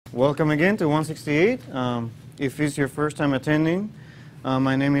Welcome again to 168. If it's your first time attending,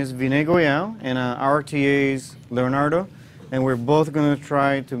 my name is Vinay Goyal, and our TA is Leonardo, and we're both going to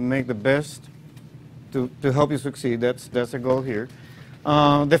try to make the best to help you succeed. That's the goal here.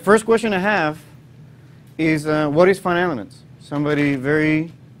 The first question I have is, what is finite elements? Somebody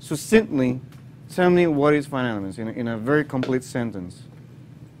very succinctly tell me what is finite elements in a very complete sentence.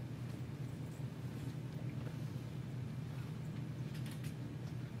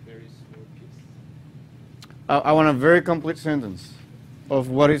 I want a very complete sentence of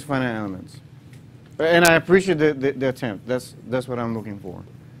what is finite elements. And I appreciate the attempt. That's what I'm looking for.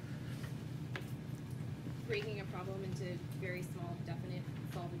 Breaking a problem into very small, definite,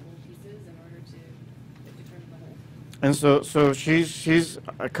 solvable pieces in order to determine the whole. And so she's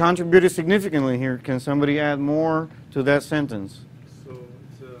contributed significantly here. Can somebody add more to that sentence? So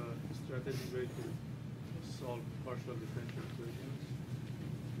it's a strategic way to solve partial differential equations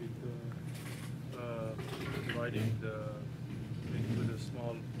with dividing into the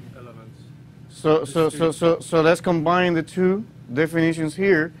small elements. So let's combine the two definitions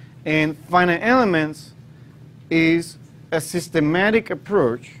here. And finite elements is a systematic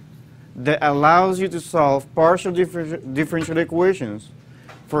approach that allows you to solve partial differential equations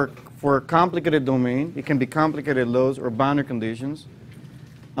for a complicated domain. It can be complicated loads or boundary conditions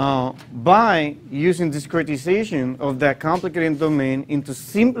by using discretization of that complicated domain into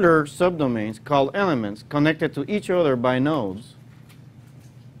simpler subdomains called elements connected to each other by nodes,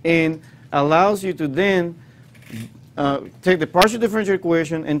 and allows you to then take the partial differential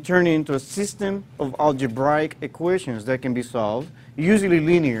equation and turn it into a system of algebraic equations that can be solved, usually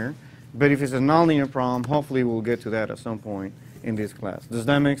linear, but if it's a nonlinear problem, hopefully we'll get to that at some point in this class. Does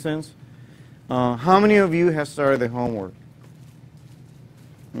that make sense? How many of you have started the homework?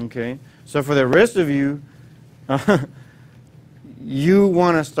 Okay, so for the rest of you, you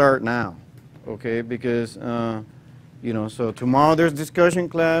want to start now, okay, because you know, so tomorrow there's discussion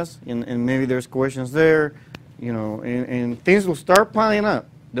class, and maybe there's questions there, you know, and things will start piling up.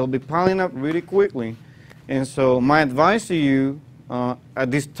 They'll be piling up really quickly. And so my advice to you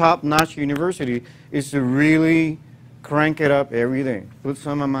at this top-notch university is to really crank it up every day. Put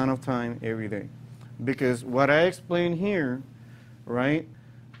some amount of time every day. Because what I explain here, right,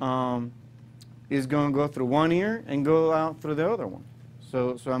 is going to go through one ear and go out through the other one.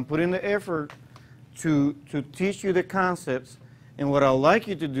 So I'm putting the effort to teach you the concepts, and what I'd like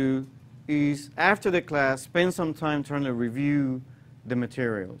you to do is, after the class, spend some time trying to review the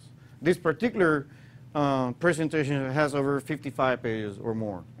materials. This particular presentation has over 55 pages or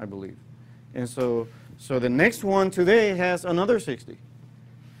more, I believe. And so the next one today has another 60.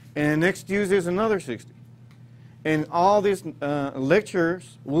 And next Tuesday is another 60. And all these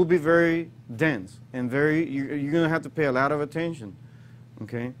lectures will be very dense and you're going to have to pay a lot of attention,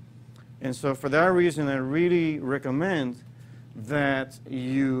 okay? And so for that reason, I really recommend that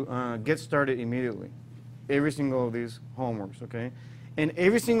you get started immediately. Every single of these homeworks, okay? And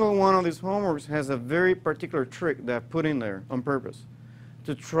every single one of these homeworks has a very particular trick that I put in there on purpose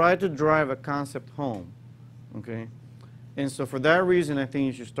to try to drive a concept home, okay? And so for that reason, I think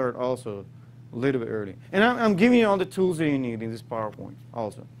you should start also a little bit early. And I'm giving you all the tools that you need in this PowerPoint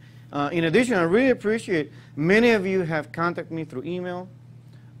also. In addition, I really appreciate many of you have contacted me through email.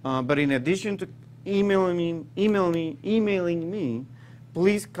 But in addition to emailing me,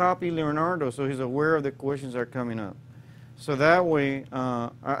 please copy Leonardo so he's aware of the questions that are coming up. So that way,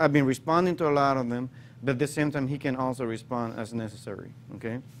 I've been responding to a lot of them, but at the same time, he can also respond as necessary,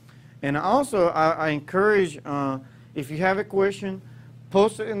 okay? And also, I encourage, if you have a question,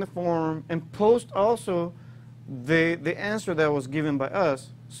 post it in the forum, and post also the answer that was given by us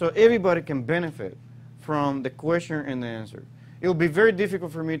so everybody can benefit from the question and the answer. It will be very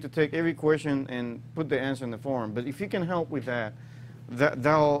difficult for me to take every question and put the answer in the forum. But if you can help with that,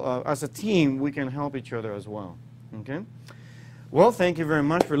 as a team, we can help each other as well. Okay? Well, thank you very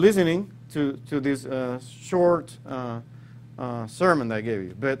much for listening to this short sermon that I gave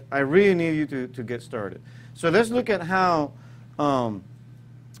you. But I really need you to get started. So let's look at how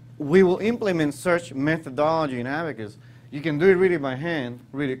we will implement such methodology in Abacus. You can do it really by hand,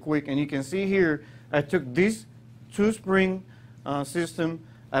 really quick. And you can see here, I took this two-spring system.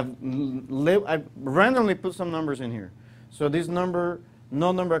 I've randomly put some numbers in here. So this number,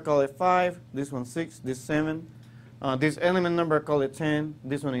 node number, I call it 5. This one 6. This 7. This element number, I call it 10.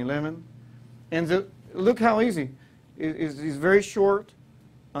 This one 11. And look how easy. It's very short.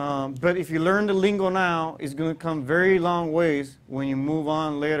 But if you learn the lingo now, it's going to come very long ways when you move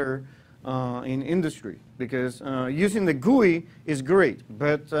on later in industry. Because using the GUI is great.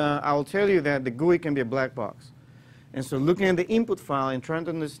 But I'll tell you that the GUI can be a black box. And so looking at the input file and trying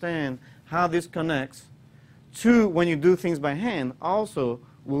to understand how this connects to when you do things by hand also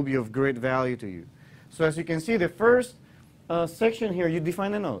will be of great value to you. So as you can see, the first section here, you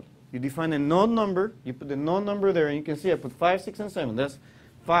define a node. You define a node number, you put the node number there, and you can see I put 5, 6, and 7. That's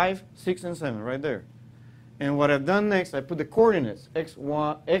 5, 6, and 7 right there. And what I've done next, I put the coordinates, x,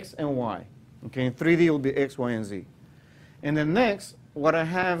 and y. Okay, in 3D it will be x, y, and z. And then next, what I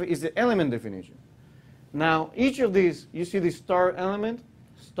have is the element definition. Now, each of these, you see the star element,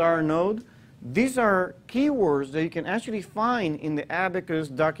 star node. These are keywords that you can actually find in the Abacus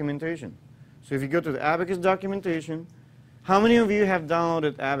documentation. So if you go to the Abacus documentation, how many of you have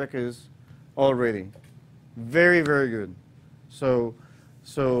downloaded Abacus already? Very, very good. So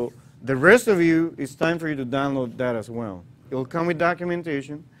the rest of you, it's time for you to download that as well. It will come with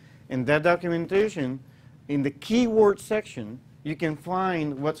documentation, and that documentation, in the keyword section, you can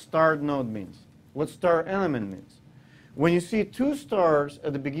find what star node means, what star element means. When you see 2 stars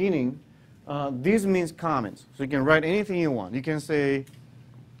at the beginning, this means comments. So you can write anything you want. You can say,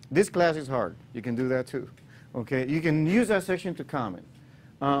 this class is hard. You can do that too. Okay? You can use that section to comment.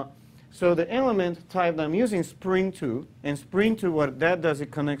 So the element type that I'm using is Spring2. And Spring2, what that does, it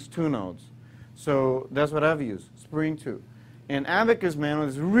connects 2 nodes. So that's what I've used, Spring2. And Abacus manual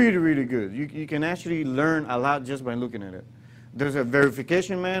is really, really good. You can actually learn a lot just by looking at it. There's a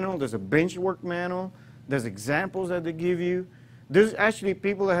verification manual. There's a benchwork manual. There's examples that they give you. There's actually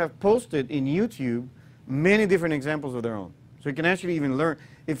people that have posted in YouTube many different examples of their own. So you can actually even learn.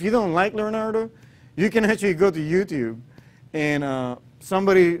 If you don't like Leonardo, you can actually go to YouTube and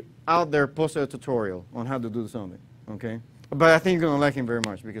somebody out there posted a tutorial on how to do something. Okay? But I think you're going to like him very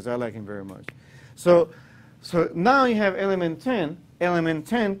much because I like him very much. So now you have element 10. Element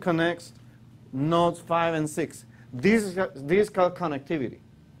 10 connects nodes 5 and 6. This is called connectivity,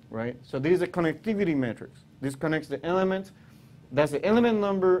 right? So these are connectivity metrics. This connects the element. That's the element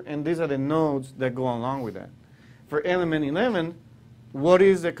number, and these are the nodes that go along with that. For element 11, what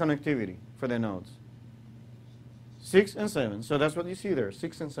is the connectivity for the nodes? 6 and 7. So that's what you see there,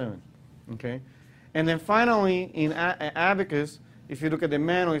 6 and 7. Okay? And then finally, in Abacus, if you look at the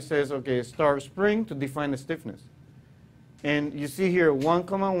manual, it says, okay, start Spring to define the stiffness. And you see here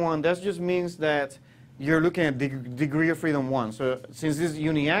 1,1. That just means that you're looking at degree of freedom 1. So since this is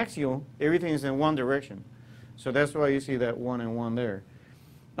uniaxial, everything is in one direction. So that's why you see that 1 and 1 there.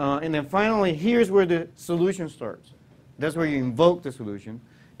 And then finally, here's where the solution starts. That's where you invoke the solution.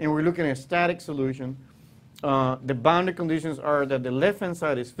 And we're looking at a static solution. The boundary conditions are that the left-hand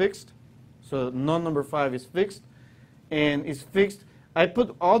side is fixed. So node number 5 is fixed. And it's fixed. I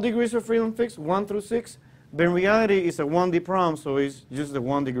put all degrees of freedom fixed, 1 through 6. But in reality, it's a 1D problem, so it's just the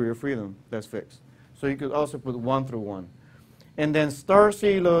 1 degree of freedom that's fixed. So you could also put 1 through 1. And then star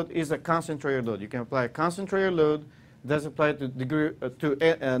C load is a concentrated load. You can apply a concentrated load that's applied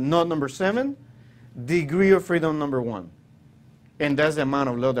to node number 7, degree of freedom number 1. And that's the amount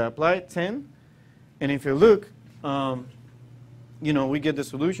of load I applied, 10. And if you look, we get the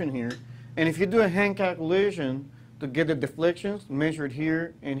solution here. And if you do a hand calculation to get the deflections measured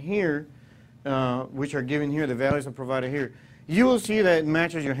here and here, which are given here, the values are provided here, you will see that it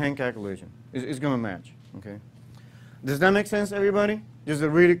matches your hand calculation. It's going to match. Okay. Does that make sense, everybody? Just a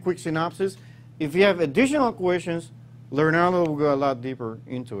really quick synopsis. If you have additional questions, Leonardo will go a lot deeper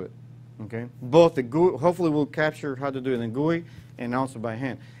into it. Okay? Both the GUI, hopefully we'll capture how to do it in GUI and also by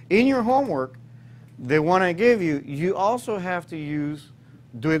hand. In your homework, the one I gave you, you also have to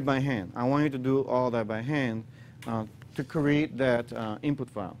do it by hand. I want you to do all that by hand to create that input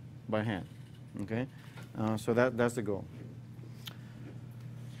file by hand. Okay? So that's the goal.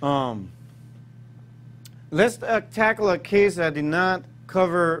 Let's tackle a case I did not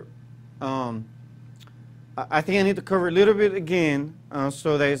cover. I think I need to cover a little bit again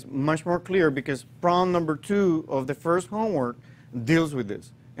so that it's much more clear, because problem number 2 of the first homework deals with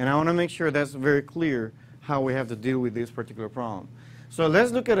this. And I want to make sure that's very clear how we have to deal with this particular problem. So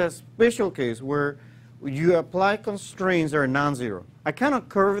let's look at a special case where you apply constraints that are non-zero. I kind of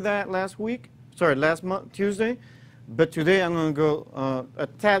covered that last month, Tuesday. But today I'm going to go a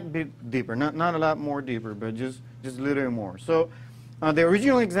tad bit deeper, not a lot more deeper, but just a little bit more. So the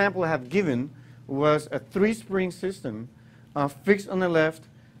original example I have given was a 3-spring system fixed on the left,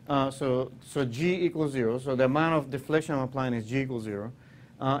 so G equals 0. So the amount of deflection I'm applying is G equals 0.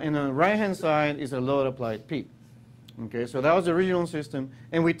 And on the right-hand side is a load applied P. Okay, so that was the original system.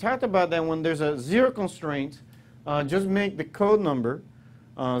 And we talked about that when there's a 0 constraint, just make the code number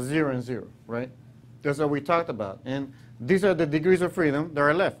 0 and 0, right? That's what we talked about. And these are the degrees of freedom that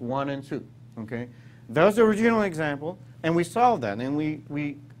are left, 1 and 2. Okay? That was the original example, and we solved that. And we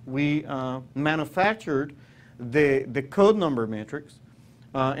manufactured the code number matrix.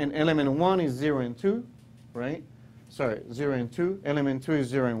 And element 1 is 0 and 2, right? Sorry, 0 and 2. Element 2 is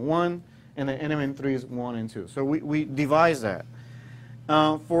 0 and 1. And then element 3 is 1 and 2. So we devise that.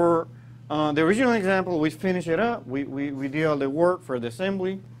 For the original example, we finish it up. We did all the work for the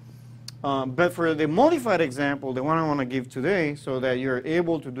assembly. But for the modified example, the one I want to give today, so that you're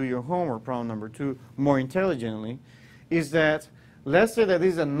able to do your homework, problem number 2, more intelligently, is that let's say that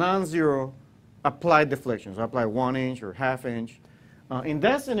this is a non-zero applied deflection. So apply 1 inch or ½ inch. In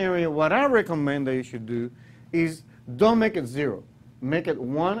that scenario, what I recommend that you should do is don't make it 0. Make it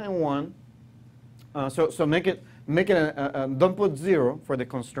 1 and 1. So make it don't put 0 for the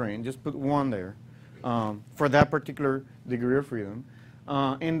constraint. Just put 1 there for that particular degree of freedom.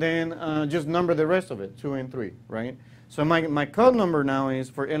 And then just number the rest of it, 2 and 3, right? So my code number now is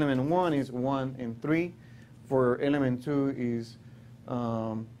for element 1 is 1 and 3. For element 2 is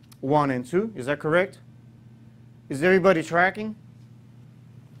 1 and 2. Is that correct? Is everybody tracking?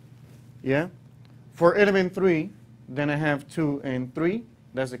 Yeah? For element 3, then I have 2 and 3.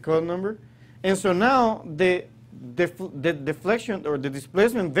 That's the code number. And so now the deflection or the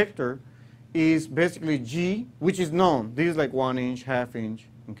displacement vector is basically G, which is known. This is like 1 inch, ½ inch,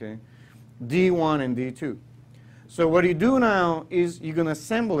 okay? D1 and D2. So what you do now is you're going to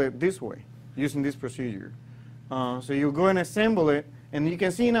assemble it this way, using this procedure. So you go and assemble it, and you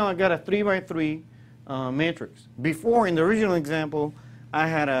can see now I got a 3 by 3 matrix. Before, in the original example, I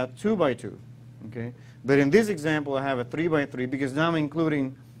had a 2 by 2, okay? But in this example, I have a 3 by 3 because now I'm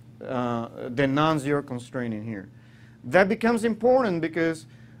including the non-zero constraint in here. That becomes important because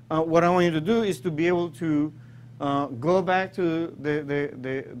what I want you to do is to be able to go back to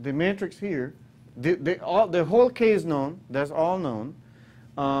the matrix here. The whole K is known. That's all known.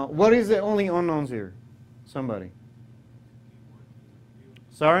 What is the only unknowns here? Somebody.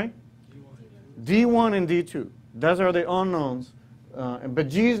 Sorry? D1 and D2. Those are the unknowns. But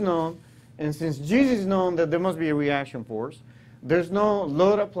G is known. And since G is known, that there must be a reaction force. There's no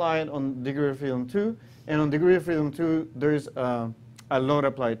load applied on degree of freedom 2. And on degree of freedom 2, there's a load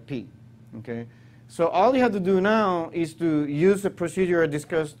applied P. Okay? So all you have to do now is to use the procedure I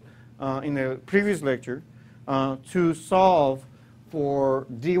discussed in the previous lecture to solve for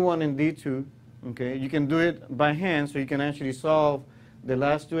D1 and D2. Okay? You can do it by hand, so you can actually solve the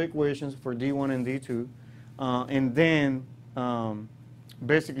last two equations for D1 and D2, and then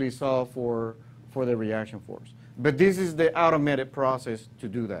basically solve for the reaction force. But this is the automated process to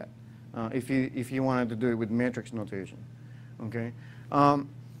do that, if you wanted to do it with matrix notation. Okay?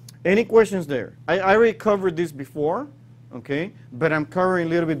 Any questions there? I already covered this before, okay? But I'm covering a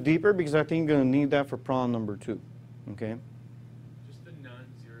little bit deeper because I think I'm going to need that for problem number 2. Okay? Just the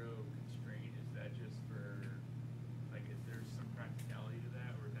non-zero constraint, is that just for, like, is there some practicality to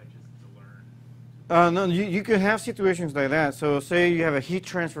that, or is that just to learn? No, you could have situations like that. So say you have a heat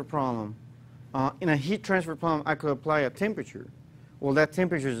transfer problem. In a heat transfer problem, I could apply a temperature. Well, that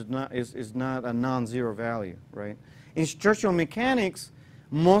temperature is not a non-zero value, right? In structural mechanics,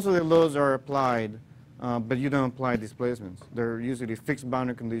 most of the loads are applied, but you don't apply displacements. They're usually fixed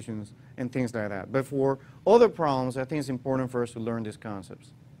boundary conditions and things like that. But for other problems, I think it's important for us to learn these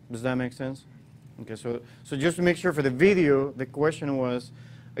concepts. Does that make sense? Okay, so just to make sure for the video, the question was,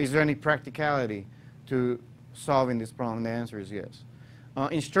 is there any practicality to solving this problem? The answer is yes.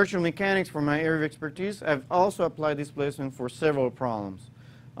 In structural mechanics, for my area of expertise, I've also applied displacement for several problems.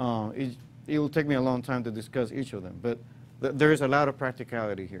 It will take me a long time to discuss each of them, but there is a lot of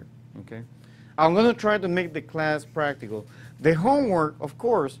practicality here. Okay, I'm going to try to make the class practical. The homework, of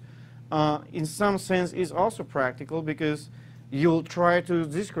course, in some sense is also practical because you'll try to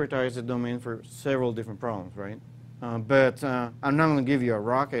discretize the domain for several different problems, right? But I'm not going to give you a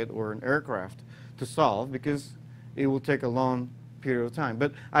rocket or an aircraft to solve because it will take a long period of time.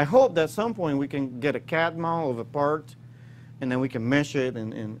 But I hope that at some point we can get a CAD model of a part, and then we can mesh it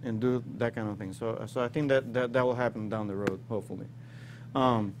and do that kind of thing. So I think that will happen down the road, hopefully.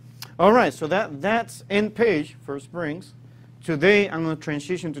 All right, so that's end page for Springs. Today I'm going to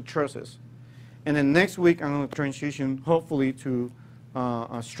transition to trusses. And then next week I'm going to transition, hopefully, to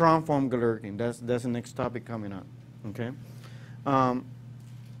a strong form Galerkin. That's the next topic coming up. Okay.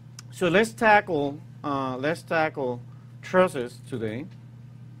 So let's tackle trusses today.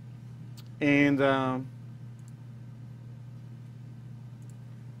 And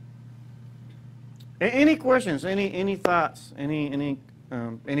any questions? Any thoughts?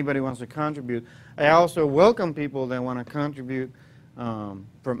 Anybody wants to contribute? I also welcome people that want to contribute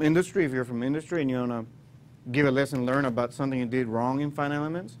from industry. If you're from industry and you want to give a lesson learned about something you did wrong in finite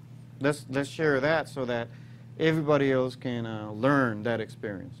elements, let's share that so that everybody else can learn that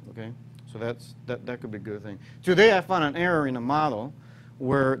experience. Okay. So that could be a good thing. Today I found an error in a model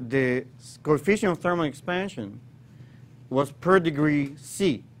where the coefficient of thermal expansion was per degree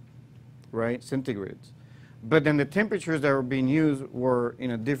C, right, centigrades. But then the temperatures that were being used were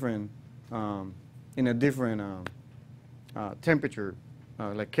in a different temperature,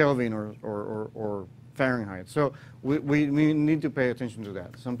 like Kelvin or Fahrenheit. So we need to pay attention to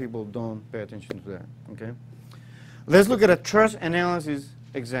that. Some people don't pay attention to that, okay? Let's look at a truss analysis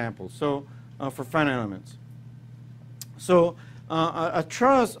example. So for finite elements. So a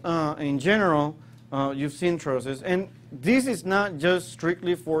truss in general, you've seen trusses, and this is not just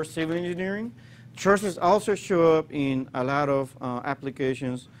strictly for civil engineering. Trusses also show up in a lot of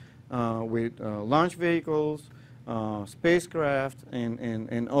applications with launch vehicles, spacecraft,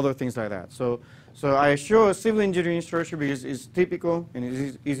 and other things like that. So I show a civil engineering structure because it's typical and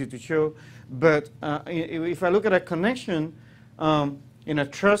it's easy to show. But if I look at a connection in a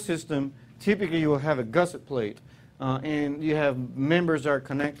truss system, typically you will have a gusset plate, and you have members that are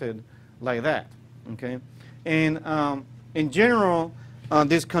connected like that. Okay, and in general,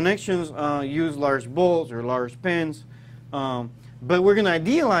 these connections use large bolts or large pins, but we're going to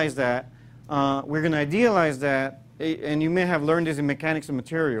idealize that. And you may have learned this in mechanics and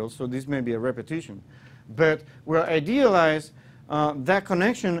materials, so this may be a repetition. But we'll idealize that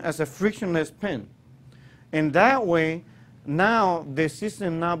connection as a frictionless pin. And that way, now the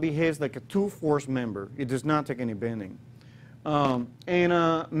system now behaves like a two-force member. It does not take any bending. No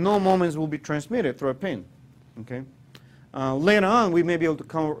moments will be transmitted through a pin. Okay? Later on, we may be able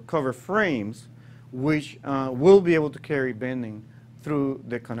to cover frames which will be able to carry bending through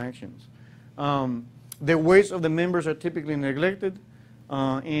the connections. The weights of the members are typically neglected,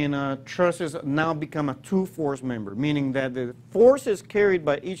 and trusses now become a two-force member, meaning that the forces carried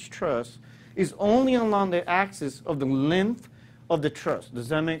by each truss is only along the axis of the length of the truss. Does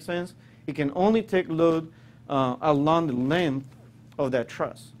that make sense? It can only take load along the length of that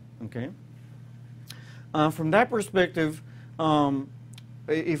truss. Okay. From that perspective,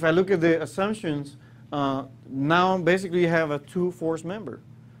 if I look at the assumptions, now basically you have a two-force member.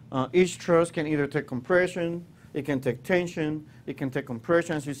 Each truss can either take compression, it can take tension, it can take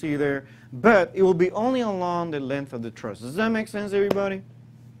compression, as you see there, but it will be only along the length of the truss. Does that make sense, everybody?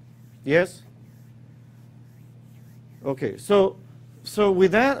 Yes? Okay, so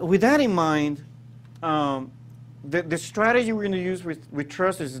with that in mind, the strategy we're going to use with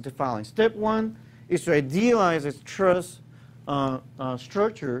trusses is the following. Step one is to idealize a truss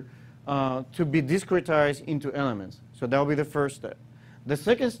structure to be discretized into elements. So that will be the first step. The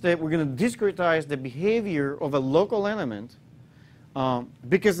second step, we're going to discretize the behavior of a local element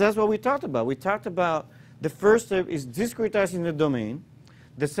because that's what we talked about. We talked about the first step is discretizing the domain.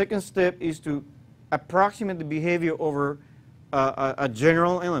 The second step is to approximate the behavior over a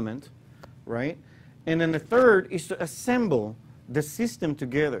general element, right? And then the third is to assemble the system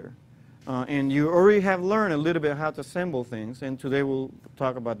together. And you already have learned a little bit how to assemble things, and today we'll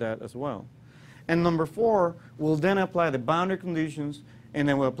talk about that as well. And number four, we'll then apply the boundary conditions, and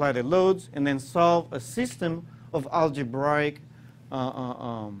then we'll apply the loads, and then solve a system of algebraic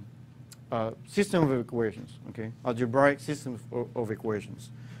system of equations. Okay, algebraic system of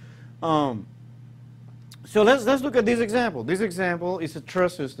equations. So let's look at this example. This example is a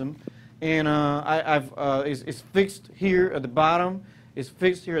truss system, and it's fixed here at the bottom. It's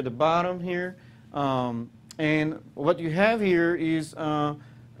fixed here at the bottom here, and what you have here is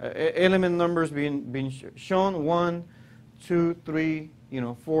element numbers being shown 1, 2, 3,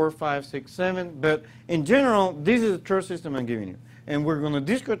 4, 5, 6, 7. But in general, this is a truss system I'm giving you, and we're going to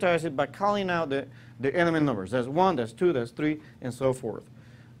discretize it by calling out the element numbers. That's 1, that's 2, that's 3, and so forth.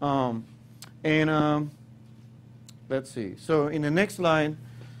 Let's see. So in the next slide,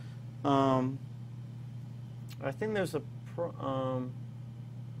 I think there's a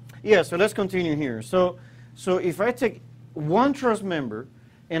yeah. So let's continue here. So if I take one truss member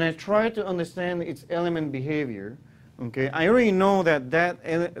and I try to understand its element behavior, okay, I already know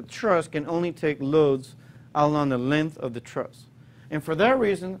that truss can only take loads along the length of the truss. And for that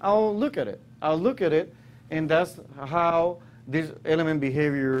reason, I'll look at it. And that's how this element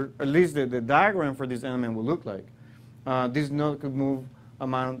behavior, at least the diagram for this element will look like. This node could move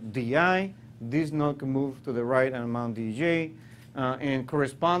amount di, this node could move to the right and amount dj, and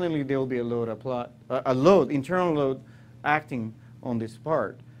correspondingly there will be a load applied, internal load acting on this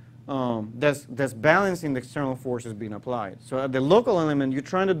part. That's balancing the external forces being applied. So at the local element, you're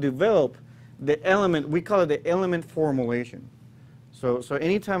trying to develop the element, we call it the element formulation. So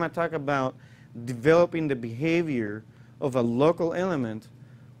anytime I talk about developing the behavior of a local element,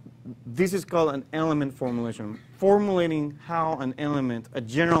 This is called an element formulation, formulating how an element, a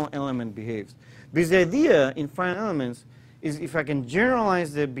general element behaves. Because the idea in finite elements is if I can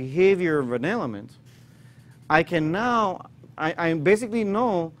generalize the behavior of an element, I can now, I basically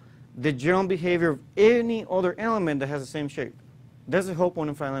know the general behavior of any other element that has the same shape. That's the whole point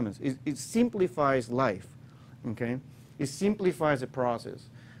of finite elements. It simplifies life, okay? It simplifies the process.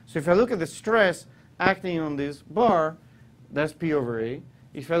 So if I look at the stress acting on this bar, that's P over A.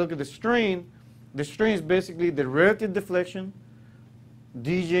 If I look at the strain is basically the relative deflection,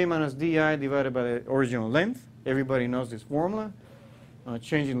 dj minus di divided by the original length. Everybody knows this formula.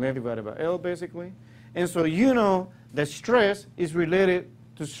 Change in length divided by L, basically. And so you know that stress is related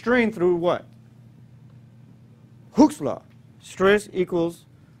to strain through what? Hooke's law. Stress equals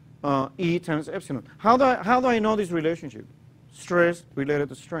E times epsilon. How do I know this relationship? Stress related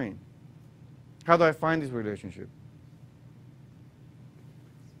to strain. How do I find this relationship?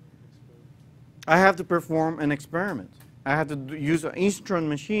 I have to perform an experiment. I have to use an instrument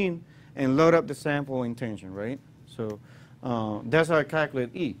machine and load up the sample in tension, right? So that's how I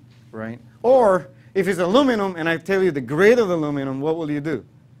calculate E, right? Or if it's aluminum and I tell you the grade of the aluminum, what will you do?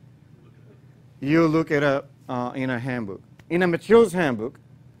 You look it up in a handbook. In a materials handbook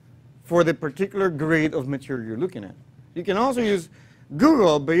for the particular grade of material you're looking at. You can also use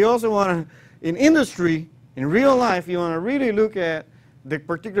Google, but you also want to, in industry, in real life, you want to really look at the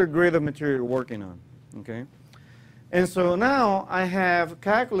particular grade of material you're working on, okay? And so now I have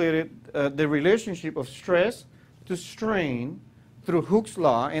calculated the relationship of stress to strain through Hooke's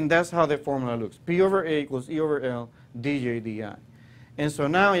law, and that's how the formula looks. P over A equals E over L dj di. And so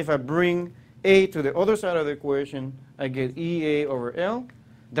now if I bring A to the other side of the equation, I get EA over L.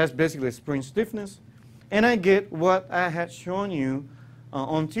 That's basically spring stiffness. And I get what I had shown you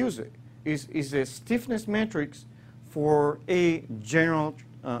on Tuesday, is a stiffness matrix for a general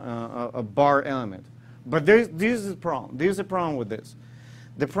a bar element. But this is the problem. This is the problem with this.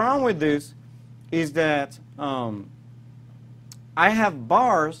 The problem with this is that I have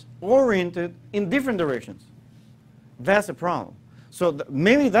bars oriented in different directions. That's the problem. So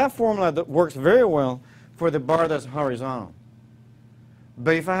maybe that formula that works very well for the bar that's horizontal.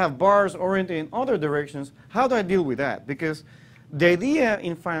 But if I have bars oriented in other directions, how do I deal with that? Because the idea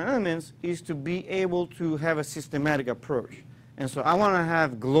in finite elements is to be able to have a systematic approach. And so I want to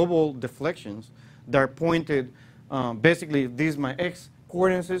have global deflections that are pointed, basically this is my X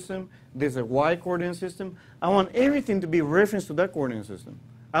coordinate system, this is a Y coordinate system. I want everything to be referenced to that coordinate system.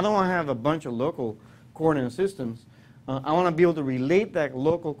 I don't want to have a bunch of local coordinate systems. I want to be able to relate that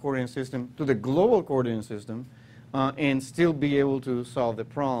local coordinate system to the global coordinate system and still be able to solve the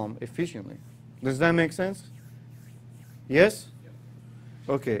problem efficiently. Does that make sense? Yes?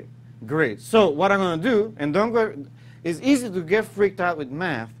 Okay, great. So what I'm going to do, and don't go, it's easy to get freaked out with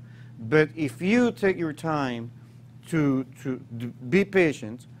math, but if you take your time to be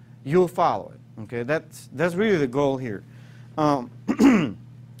patient, you'll follow it. Okay, that's really the goal here.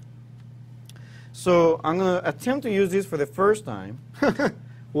 So I'm going to attempt to use this for the first time.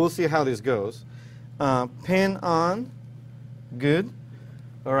 We'll see how this goes. Pen on. Good.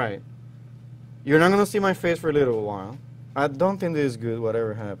 All right. You're not going to see my face for a little while. I don't think this is good,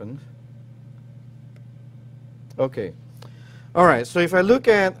 whatever happened. Okay. All right. So if I look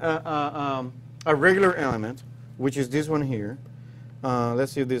at a regular element, which is this one here,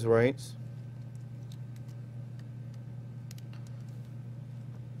 let's see if this writes.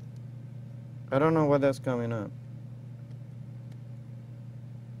 I don't know what that's coming up.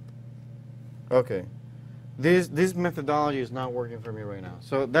 Okay. This methodology is not working for me right now.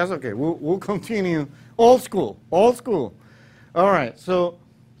 So that's okay. We'll continue old school. Old school. All right. So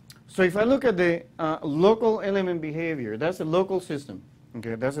if I look at the local element behavior, that's a local system.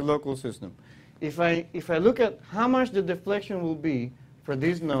 Okay, that's a local system. If I look at how much the deflection will be for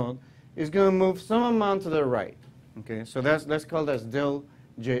this node, it's going to move some amount to the right. Okay, so let's call that del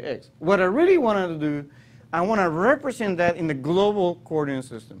Jx. What I really wanted to do, I want to represent that in the global coordinate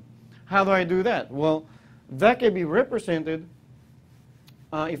system. How do I do that? Well, that can be represented,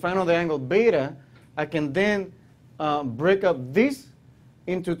 if I know the angle beta, I can then break up this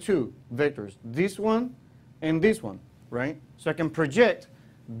into two vectors, this one and this one, right? So I can project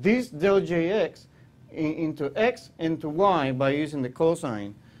this del Jx into x and to y by using the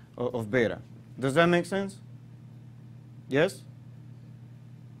cosine of beta. Does that make sense? Yes?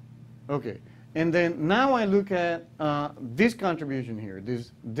 Okay. And then now I look at this contribution here,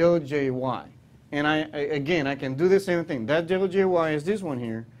 this del Jy. And again, I can do the same thing. That del Jy is this one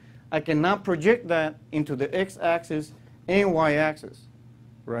here. I can now project that into the x-axis and y-axis,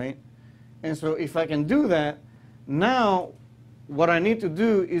 right? And so if I can do that, now what I need to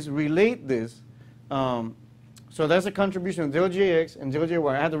do is relate this. So that's a contribution of del Jx and del Jy.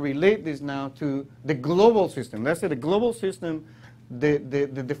 I have to relate this now to the global system. Let's say the global system, the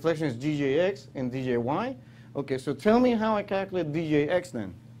deflection is dJx and dJy. Okay, so tell me how I calculate dJx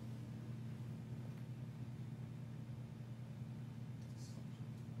then.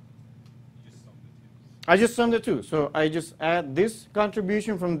 I just summed the two. So I just add this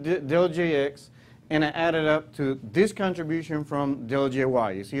contribution from del Jx and I add it up to this contribution from del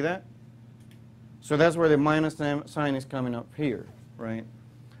Jy. You see that? So that's where the minus sign is coming up here, right?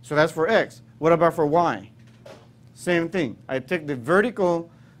 So that's for x. What about for y? Same thing. I take the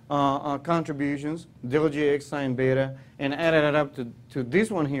vertical contributions, del Jx sine beta, and added it up to this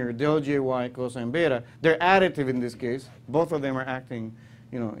one here, del Jy cosine beta. They're additive in this case. Both of them are acting,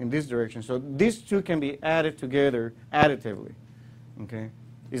 you know, in this direction. So these two can be added together additively. Okay?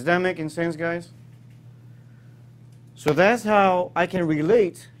 Is that making sense, guys? So that's how I can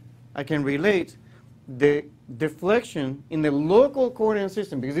relate the deflection in the local coordinate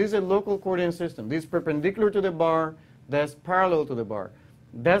system, because this is a local coordinate system. This is perpendicular to the bar, that's parallel to the bar.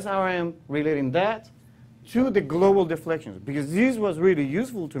 That's how I am relating that to the global deflections, because this was really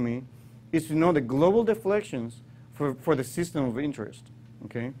useful to me, is to know the global deflections for the system of interest.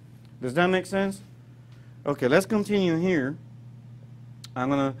 Okay? Does that make sense? Okay, let's continue here. I'm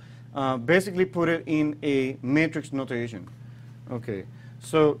going to basically put it in a matrix notation. Okay,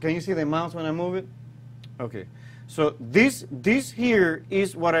 so can you see the mouse when I move it? Okay, so this here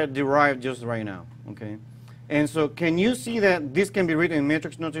is what I derived just right now. Okay, and so can you see that this can be written in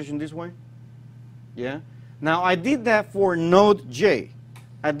matrix notation this way? Yeah. Now I did that for node J.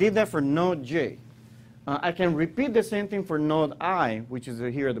 I did that for node J. I can repeat the same thing for node I, which is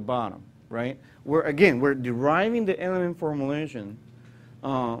here at the bottom, right? Where again we're deriving the element formulation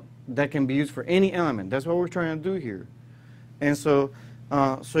that can be used for any element. That's what we're trying to do here. And so,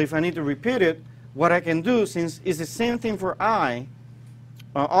 so if I need to repeat it, what I can do, since it's the same thing for I,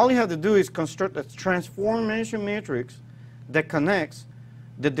 all you have to do is construct a transformation matrix that connects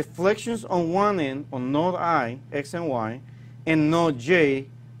the deflections on one end, on node I, x and y, and node j,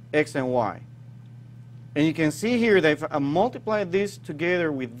 x and y. And you can see here that if I multiply this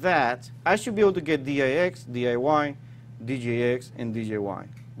together with that, I should be able to get dix, diy, djx, and djy.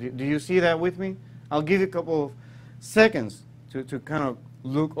 Do you see that with me? I'll give you a couple of seconds to kind of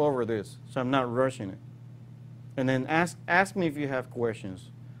look over this, so I'm not rushing it. And then ask me if you have questions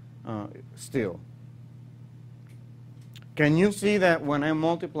still. Can you see that when I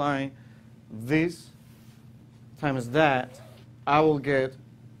multiply this times that, I will get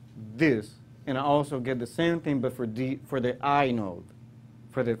this, and I also get the same thing, but for the I node,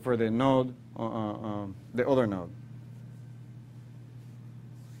 for the node, the other node.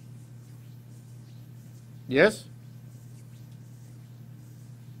 Yes?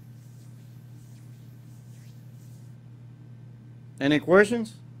 Any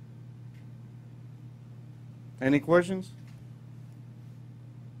questions? Any questions?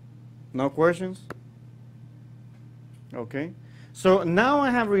 No questions? Okay. So now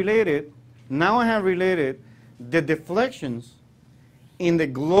I have related the deflections in the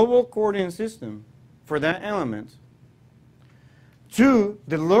global coordinate system for that element to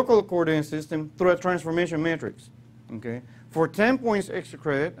the local coordinate system through a transformation matrix. Okay. For 10 points extra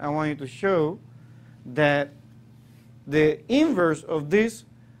credit, I want you to show that the inverse of this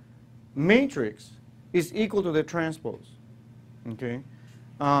matrix is equal to the transpose. Okay.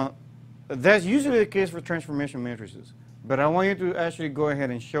 That's usually the case for transformation matrices. But I want you to actually go ahead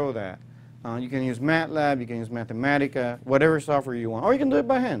and show that. You can use MATLAB, you can use Mathematica, whatever software you want. Or you can do it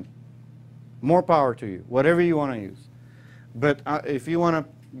by hand. More power to you, whatever you want to use. But if you want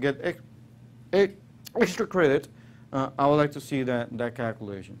to get extra credit, I would like to see that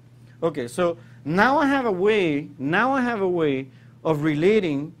calculation. Okay, so now I have a way of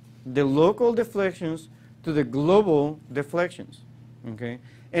relating the local deflections to the global deflections. Okay?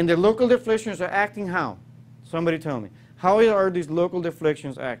 And the local deflections are acting how? Somebody tell me. How are these local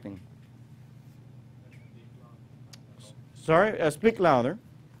deflections acting? Sorry, speak louder.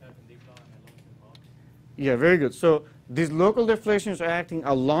 Yeah, very good. So these local deflections are acting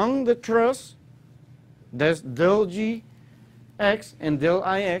along the truss. That's del G x and del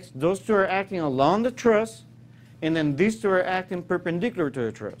Ix. Those two are acting along the truss. And then these two are acting perpendicular to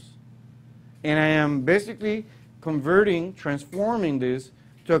the truss. And I am basically transforming this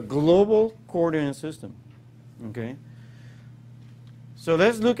to a global coordinate system. Okay? So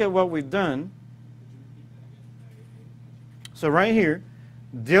let's look at what we've done. So right here,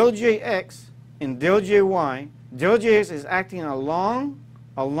 del Jx and del Jy, del Jx is acting along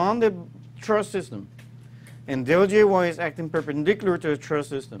the truss system. and del jy is acting perpendicular to the truss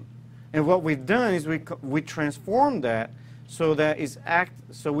system. And what we've done is we transformed that so that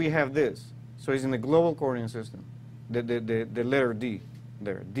so we have this. So it's in the global coordinate system, the letter D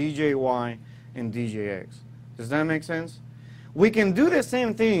there, djy and djx. Does that make sense? We can do the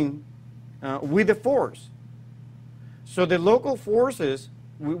same thing with the force. So the local forces,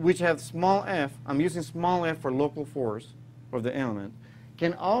 which have small f, I'm using small f for local force of the element,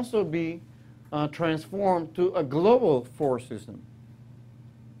 can also be transformed to a global force system.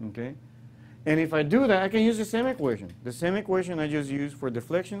 Okay? And if I do that, I can use the same equation. The same equation I just used for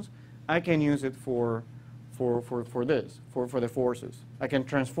deflections, I can use it for the forces. I can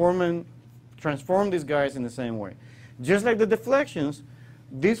transform these guys in the same way. Just like the deflections,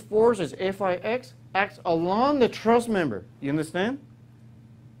 these forces, Fix, acts along the truss member. You understand?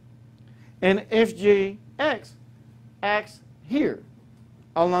 And Fjx acts here,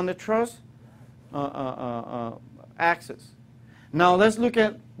 along the truss axis. Now let's look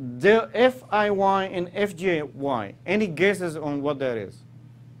at the Fiy and Fjy. Any guesses on what that is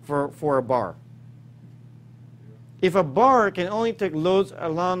for a bar? If a bar can only take loads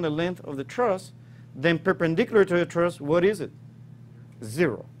along the length of the truss, then perpendicular to the truss, what is it?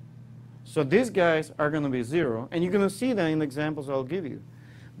 0. So these guys are going to be 0, and you're going to see that in the examples I'll give you.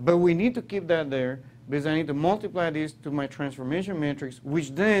 But we need to keep that there because I need to multiply this to my transformation matrix,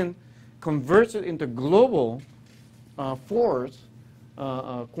 which then converts it into global force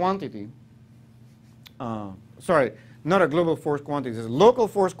quantity. Sorry, not a global force quantity. It's a local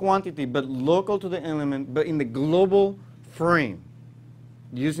force quantity, but local to the element, but in the global frame,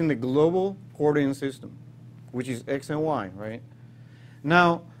 using the global coordinate system, which is x and y, right?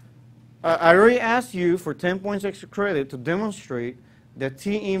 Now, I already asked you for 10 points extra credit to demonstrate that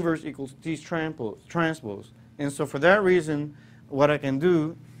T inverse equals T transpose. And so for that reason, what I can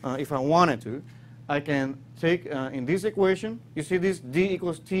do, if I wanted to, I can take in this equation, you see this D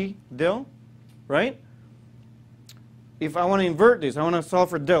equals T del, right? If I want to invert this, I want to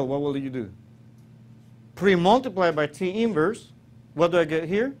solve for del, what will you do? Pre-multiply by T inverse, what do I get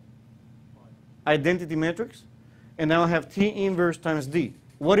here? Identity matrix. And now I have T inverse times D.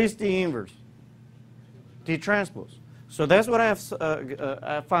 What is T inverse? T transpose. So that's what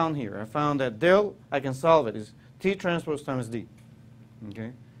I found here. I found that del, I can solve it, is T transpose times D.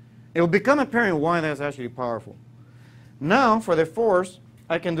 Okay? It will become apparent why that's actually powerful. Now, for the force,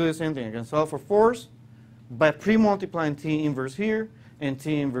 I can do the same thing. I can solve for force by pre-multiplying T inverse here and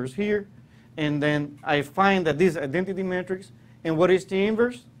T inverse here. And then I find that this identity matrix, and what is T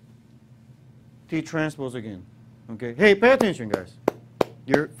inverse? T transpose again. Okay? Hey, pay attention, guys.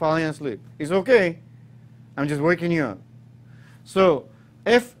 You're falling asleep. It's okay. I'm just waking you up. So,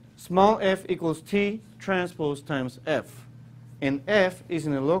 small f equals T transpose times F. And F is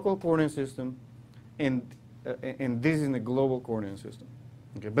in the local coordinate system, and this is in the global coordinate system.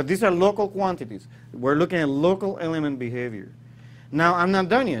 Okay, but these are local quantities. We're looking at local element behavior. Now, I'm not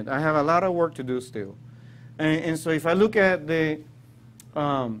done yet. I have a lot of work to do still. And so if I look at the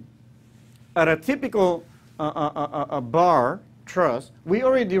at a typical a bar truss, we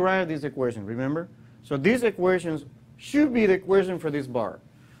already derived this equation, remember? So these equations should be the equation for this bar.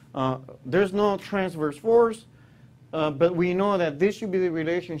 There's no transverse force, but we know that this should be the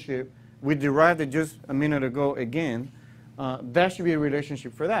relationship. We derived it just a minute ago again. That should be a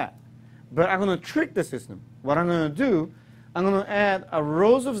relationship for that. But I'm going to trick the system. What I'm going to do, I'm going to add a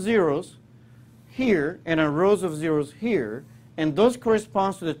rows of zeros here and a rows of zeros here, and those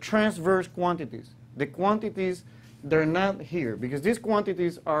correspond to the transverse quantities. The quantities, they're not here, because these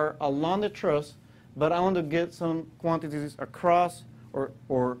quantities are along the truss, but I want to get some quantities across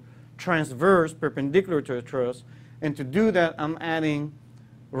or transverse, perpendicular to the truss, and to do that, I'm adding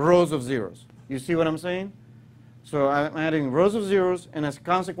rows of zeros. You see what I'm saying? So I'm adding rows of zeros, and as a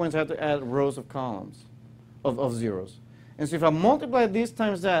consequence, I have to add rows of columns of zeros. And so if I multiply this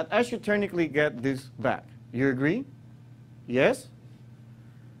times that, I should technically get this back. You agree? Yes?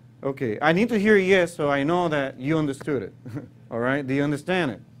 Okay, I need to hear yes so I know that you understood it. All right, do you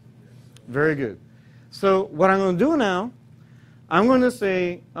understand it? Very good. So what I'm going to do now, I'm going to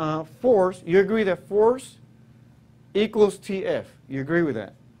say force. You agree that force equals TF. You agree with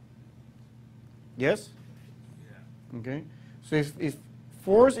that? Yes? Yeah. Okay. So if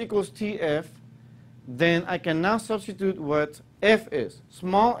force equals TF, then I can now substitute what F is.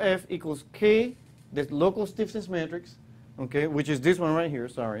 Small f equals K, the local stiffness matrix, okay, which is this one right here,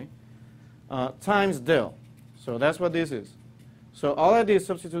 sorry, times del. So that's what this is. So all I did is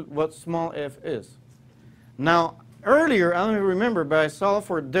substitute what small f is. Now, earlier, I don't even remember, but I solved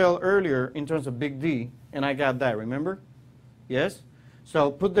for del earlier in terms of big D, and I got that, remember? Yes? So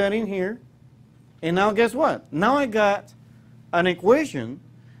I'll put that in here. And now guess what? Now I got an equation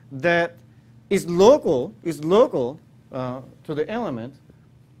that is local to the element,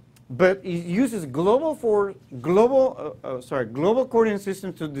 but it uses global coordinate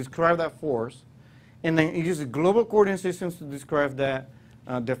systems to describe that force, and then it uses global coordinate systems to describe that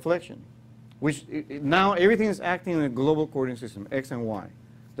deflection, which now everything is acting in a global coordinate system, x and y.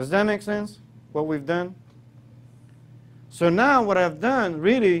 Does that make sense, what we've done? So now what I've done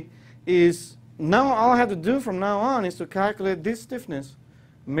really is, now all I have to do from now on is to calculate this stiffness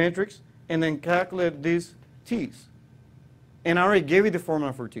matrix and then calculate these t's. And I already gave you the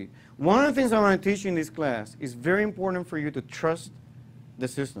formula for t. One of the things I want to teach you in this class is very important for you to trust the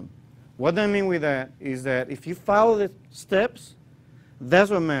system. What I mean with that is that if you follow the steps,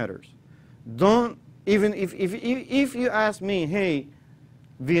 that's what matters. Don't, even if you ask me, hey,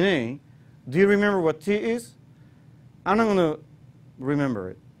 Vinay, do you remember what t is? I'm not going to remember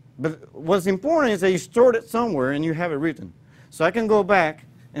it. But what's important is that you stored it somewhere and you have it written. So I can go back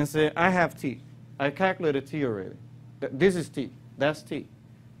and say, I have t. I calculated t already. This is t. That's t.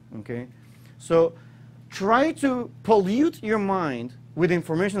 Okay? So try to pollute your mind with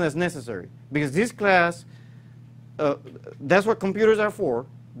information that's necessary. Because this class, that's what computers are for.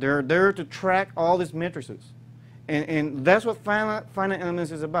 They're there to track all these matrices. And that's what finite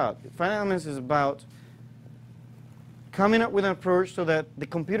elements is about. Finite elements is about coming up with an approach so that the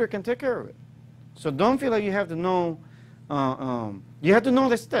computer can take care of it. So don't feel like you have to know, you have to know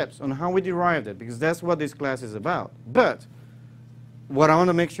the steps on how we derived it, because that's what this class is about. But what I want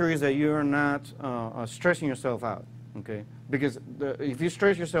to make sure is that you are not stressing yourself out, okay? Because if you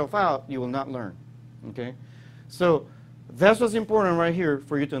stress yourself out, you will not learn, okay? So that's what's important right here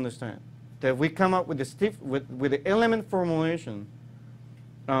for you to understand. That we come up with the with the element formulation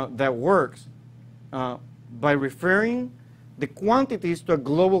that works by referring the quantities to a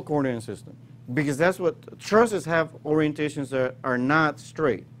global coordinate system, because that's what trusses have, orientations that are not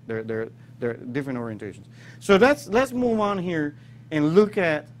straight. They're different orientations. So let's move on here and look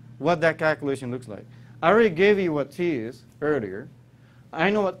at what that calculation looks like. I already gave you what t is earlier. I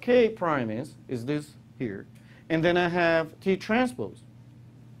know what k prime is this here, and then I have t transpose.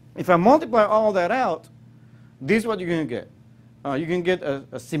 If I multiply all that out, this is what you're going to get. You can get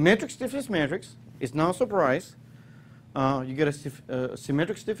a symmetric stiffness matrix. It's no surprise. You get a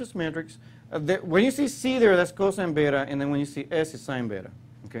symmetric stiffness matrix. When you see C there, that's cosine beta, and then when you see S, it's sine beta.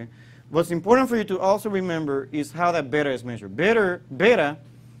 Okay. What's important for you to also remember is how that beta is measured. Beta,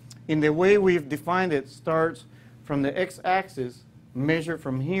 in the way we've defined it, starts from the x-axis, measured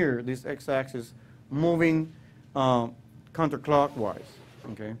from here, this x-axis, moving counterclockwise.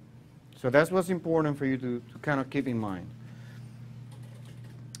 Okay. So that's what's important for you to kind of keep in mind.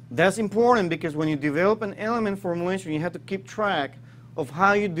 That's important because when you develop an element formulation, you have to keep track of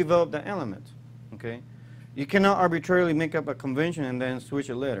how you develop the element. Okay? You cannot arbitrarily make up a convention and then switch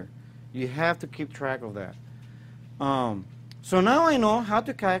it later. You have to keep track of that. So now I know how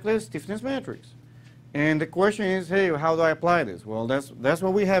to calculate a stiffness matrix. And the question is, hey, how do I apply this? Well, that's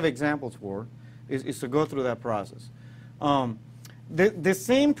what we have examples for, is to go through that process. The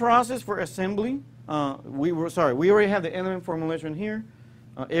same process for assembly, we already have the element formulation here.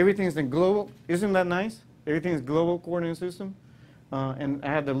 Everything is in global. Isn't that nice? Everything is global coordinate system. And I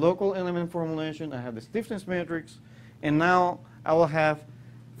have the local element formulation. I have the stiffness matrix. And now I will have,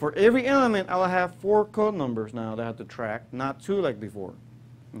 for every element, I will have 4 code numbers now that I have to track, not 2 like before.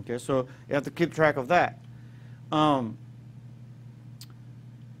 Okay, so you have to keep track of that.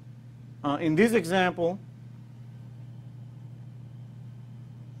 In this example,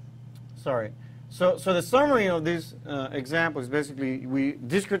 sorry. So the summary of this example is basically we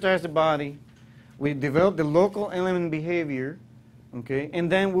discretize the body, we develop the local element behavior, okay,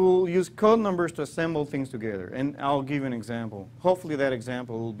 and then we'll use code numbers to assemble things together. And I'll give you an example. Hopefully that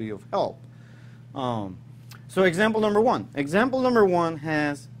example will be of help. So example number 1. Example number 1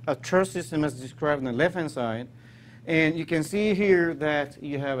 has a truss system as described on the left-hand side. And you can see here that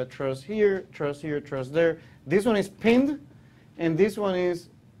you have a truss here, truss there. This one is pinned, and this one is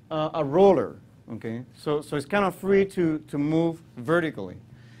a roller. Okay, so it's kind of free to move vertically.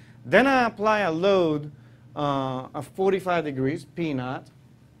 Then I apply a load of 45 degrees, P naught.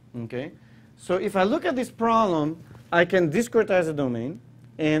 Okay, so if I look at this problem, I can discretize the domain,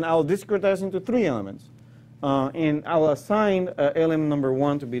 and I'll discretize into 3 elements. And I'll assign element number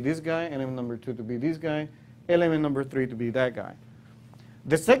 1 to be this guy, element number 2 to be this guy, element number 3 to be that guy.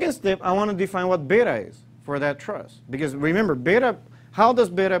 The second step, I want to define what beta is for that truss. Because remember, beta, how does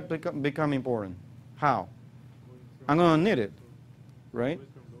beta become important? How? I'm going to knit it, right?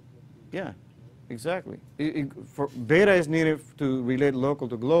 Yeah, exactly. For beta is needed to relate local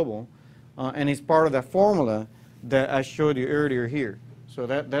to global. and it's part of the formula that I showed you earlier here. So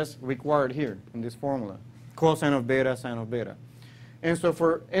that's required here in this formula, cosine of beta, sine of beta. And so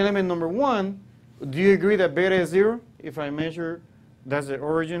for element number 1, do you agree that beta is 0 if I measure that's the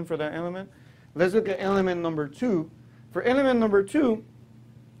origin for that element? Let's look at element number 2. For element number 2,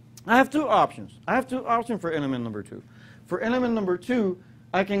 I have two options. I have two options for element number 2. For element number 2,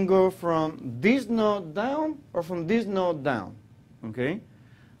 I can go from this node down or from this node down. Okay?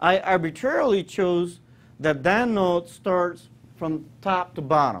 I arbitrarily chose that that node starts from top to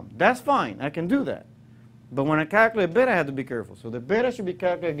bottom. That's fine. I can do that. But when I calculate beta, I have to be careful. So the beta should be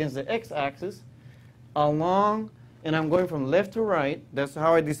calculated against the x-axis along, and I'm going from left to right. That's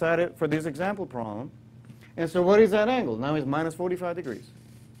how I decided for this example problem. And so what is that angle? Now it's minus 45 degrees.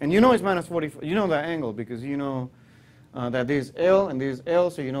 And you know it's minus 45. You know that angle because you know that this is L and this is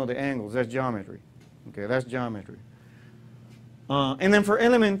L, so you know the angles. That's geometry. Okay, that's geometry. And then for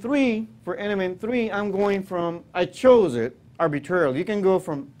element 3, I'm going from, I chose it arbitrarily. You can go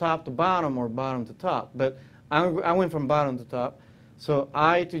from top to bottom or bottom to top, but I went from bottom to top. So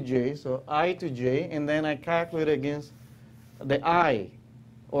I to J, and then I calculate against the I,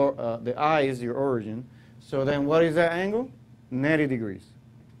 or the I is your origin. So then what is that angle? 90 degrees.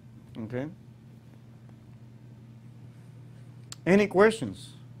 Okay? Any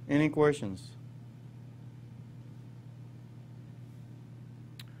questions? Any questions?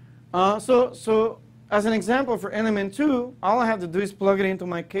 So as an example for element 2, all I have to do is plug it into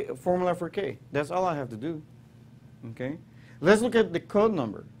my formula for K. That's all I have to do. Okay? Let's look at the code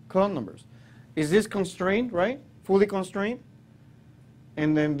numbers. Is this constrained, right? Fully constrained.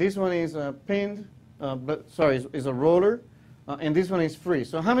 And then this one is pinned, is a roller. And this one is free.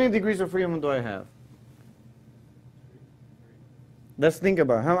 So how many degrees of freedom do I have? Let's think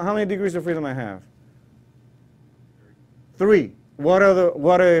about it. How many degrees of freedom I have? 3. What are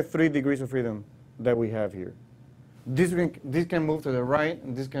the 3 degrees of freedom that we have here? This can move to the right,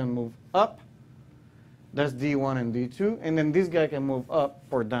 and this can move up. That's D1 and D2, and then this guy can move up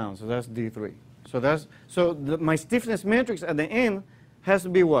or down. So that's D3. So my stiffness matrix at the end has to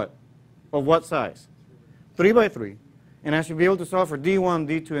be what? Of what size? 3 by 3. And I should be able to solve for D1,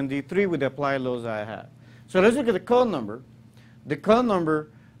 D2, and D3 with the applied loads I have. So let's look at the code number. The code number,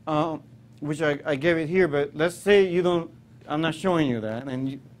 which I gave it here, but let's say you don't, I'm not showing you that, and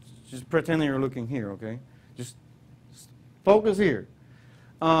you just pretend you're looking here, okay? Just focus here.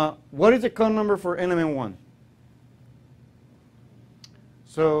 What is the code number for element 1?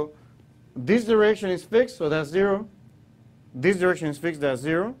 So this direction is fixed, so that's 0. This direction is fixed, that's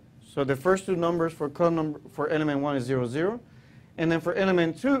 0. So the first two numbers for code number for element 1 is 0, 0. And then for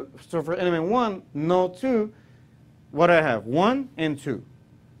element 2, so for element 1, node 2, what I have? 1 and 2.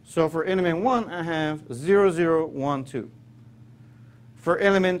 So for element 1, I have 0, 0, 1, 2. For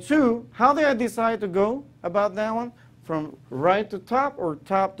element 2, how did I decide to go about that one? From right to top or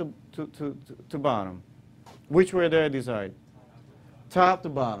top to bottom? Which way did I decide? Top to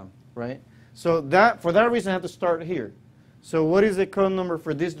bottom, right? So for that reason, I have to start here. So what is the code number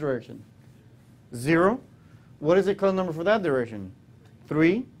for this direction? 0. What is the code number for that direction?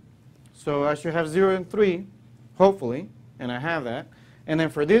 3. So I should have 0 and 3, hopefully, and I have that. And then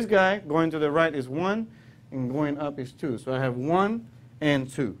for this guy, going to the right is 1, and going up is 2. So I have 1 and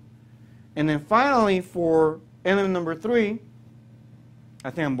 2. And then finally, for element number 3, I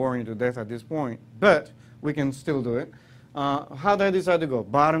think I'm boring you to death at this point, but we can still do it. How did I decide to go?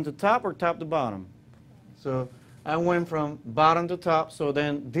 Bottom to top or top to bottom? So I went from bottom to top, so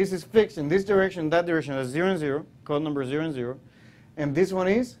then this is fixed in this direction, that direction. That's 0 and 0, code number 0 and 0. And this one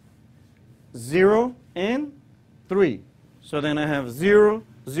is 0 and 3. So then I have 0,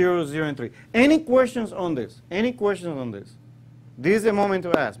 0, 0, and 3. Any questions on this? Any questions on this? This is the moment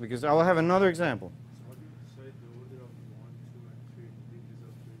to ask, because I will have another example. So how do you decide the order of 1, 2, and 3 degrees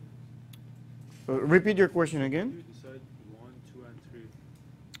of freedom? Repeat your question again. How do you decide 1, 2, and 3?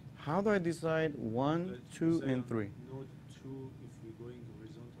 How do I decide 1, Let's 2, say and 3? Node 2, if we're going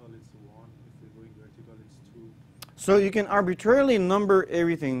horizontal, it's 1. If we're going vertical, it's 2. So you can arbitrarily number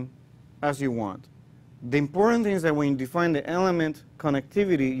everything as you want. The important thing is that when you define the element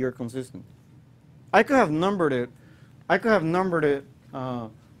connectivity, you're consistent. I could have numbered it.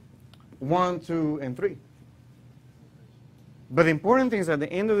 1, 2, and 3. But the important thing is at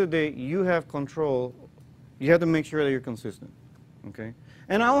the end of the day, you have control. You have to make sure that you're consistent. Okay?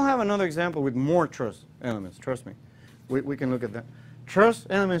 And I'll have another example with more truss elements. Trust me. We can look at that. Truss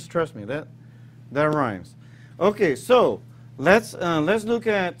elements, trust me. That rhymes. Okay, so let's look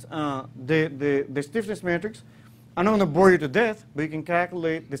at the stiffness matrix. I'm not going to bore you to death, but you can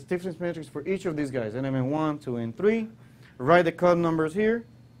calculate the stiffness matrix for each of these guys. Element 1, 2, and 3. Write the code numbers here.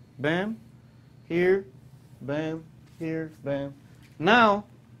 bam, here, bam, here, bam. Now,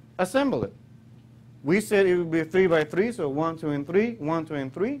 assemble it. We said it would be a 3 by 3, so 1, 2, and 3, 1, 2,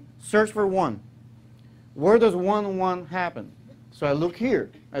 and 3. Search for 1. Where does 1, 1 happen? So I look here.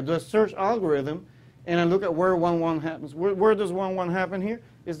 I do a search algorithm, and I look at where 1, 1 happens. Where does 1, 1 happen here?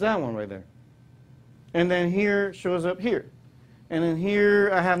 It's that one right there. And then here shows up here. And then here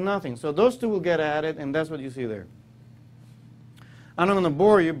I have nothing. So those two will get added, and that's what you see there. I'm not going to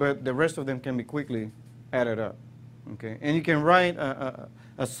bore you, but the rest of them can be quickly added up. Okay? And you can write a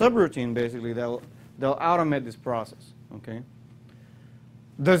subroutine, basically, that'll automate this process. Okay?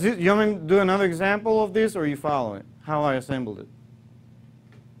 You want me to do another example of this, or you follow it, how I assembled it?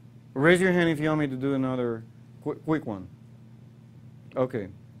 Raise your hand if you want me to do another quick one. Okay.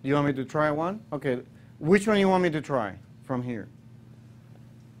 You want me to try one? Okay. Which one you want me to try from here?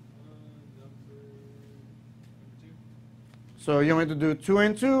 Number 2. So you want me to do 2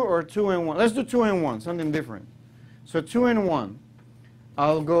 and 2 or 2 and 1? Let's do 2 and 1, something different. So 2 and 1.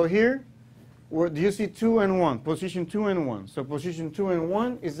 I'll go here. Where do you see 2 and 1? Position 2 and 1. So position 2 and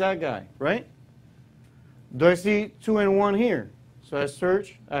 1 is that guy, right? Do I see 2 and 1 here? So I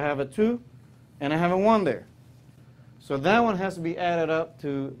search, I have a 2, and I have a 1 there. So that one has to be added up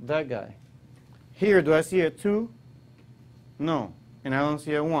to that guy. Here, do I see a 2? No. And I don't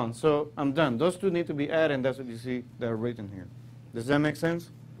see a 1. So I'm done. Those two need to be added, and that's what you see that are written here. Does that make sense?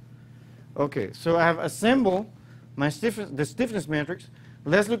 Okay, so I have assembled the stiffness matrix.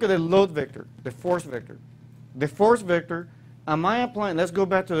 Let's look at the load vector, the force vector. The force vector, am I applying, let's go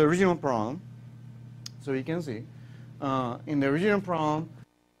back to the original problem so you can see. In the original problem,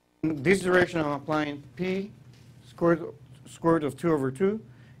 in this direction I'm applying P squared root of 2 over 2.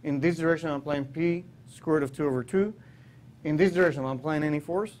 In this direction I'm applying P squared root of 2 over 2. In this direction I'm applying any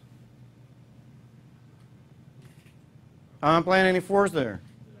force? I'm applying any force there?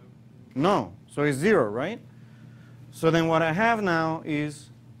 No. So it's 0, right? So then what I have now is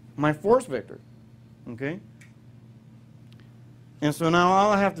my force vector. Okay? And so now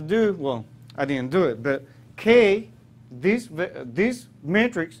all I have to do, well, I didn't do it, but K, these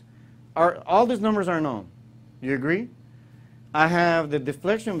matrix, all these numbers are known. You agree? I have the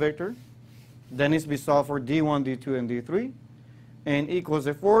deflection vector that needs to be solved for D1, D2, and D3, and equals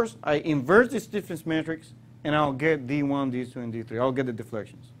the force. I invert the stiffness matrix, and I'll get D1, D2, and D3. I'll get the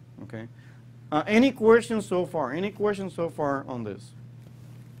deflections. Okay? Any questions so far? Any questions so far on this? So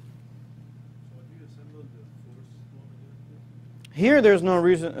when you assemble the force moment, Here, there's no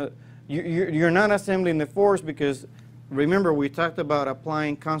reason. You're not assembling the force because, remember, we talked about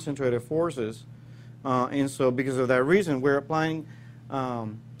applying concentrated forces. And so because of that reason, we're applying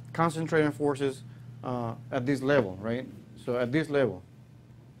concentrated forces at this level, right? So at this level.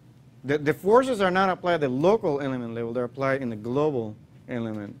 The forces are not applied at the local element level. They're applied in the global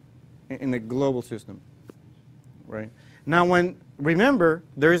element, in the global system, right? Now, remember,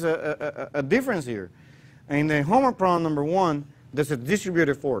 there is a difference here. In the homework problem number 1, there's a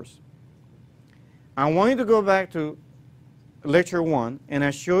distributed force. I want you to go back to lecture 1, and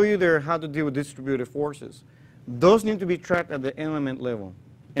I show you there how to deal with distributed forces. Those need to be tracked at the element level,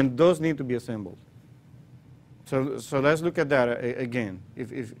 and those need to be assembled. So let's look at that again,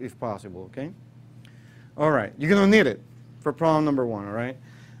 if possible, okay? All right, you're going to need it for problem number 1, all right?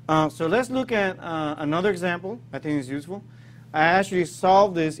 So let's look at another example. I think it's useful. I actually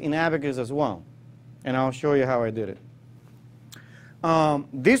solved this in Abacus as well, and I'll show you how I did it.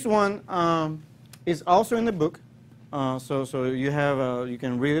 This one is also in the book. So you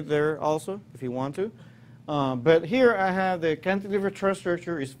can read it there also if you want to. But here I have the cantilever truss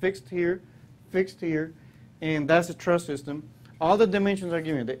structure is fixed here, and that's the truss system. All the dimensions are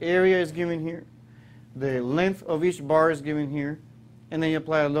given. The area is given here. The length of each bar is given here. And then you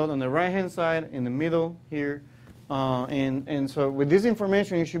apply a load on the right-hand side, in the middle here. And so with this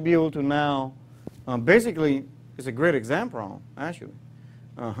information, you should be able to now, basically, it's a great exam problem, actually.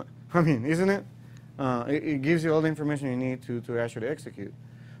 I mean, isn't it? It gives you all the information you need to actually execute.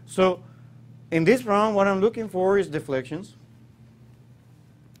 So in this problem, what I'm looking for is deflections,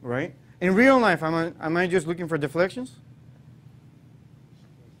 right? In real life, am I just looking for deflections?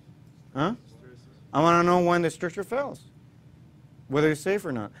 Huh? I want to know when the structure fails, whether it's safe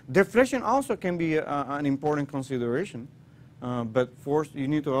or not. Deflection also can be an important consideration, but force, you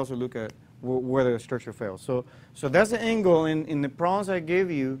need to also look at whether the structure fails. So that's the angle. In the problems I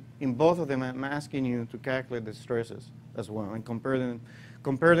gave you, in both of them, I'm asking you to calculate the stresses as well and compare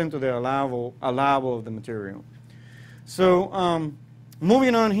them to the allowable of the material. So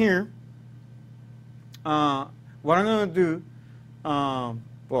moving on here, what I'm going to do,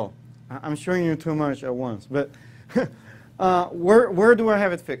 well, I'm showing you too much at once, but Where do I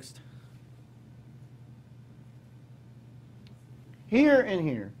have it fixed? Here and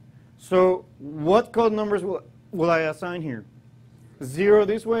here. So what code numbers will I assign here? 0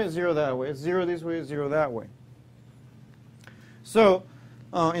 this way, 0 that way, 0 this way, 0 that way. So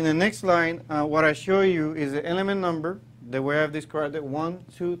in the next line, what I show you is the element number, the way I've described it, 1,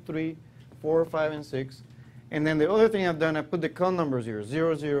 2, 3, 4, 5, and 6. And then the other thing I've done, I put the code numbers here,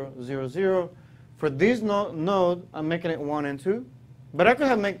 0, 0, 0, 0. For this node, I'm making it 1 and 2. But I could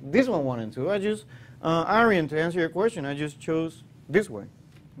have made this one 1 and 2. I just, Arian, to answer your question, I just chose this way,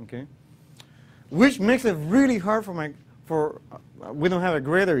 okay? Which makes it really hard we don't have a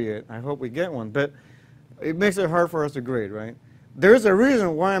grader yet. I hope we get one, but it makes it hard for us to grade, right? There's a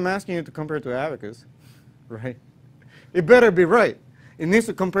reason why I'm asking you to compare to Abacus, right? It better be right. It needs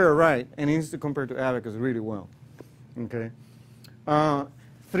to compare right, and it needs to compare to Abacus really well, okay?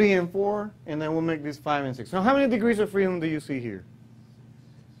 3 and 4, and then we'll make this 5 and 6. So how many degrees of freedom do you see here?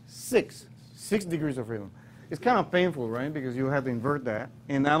 6. 6 degrees of freedom. It's kind of painful, right? Because you have to invert that,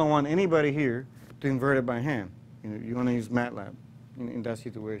 and I don't want anybody here to invert it by hand. You want to use MATLAB in that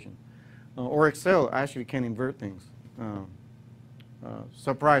situation. Or Excel actually can invert things.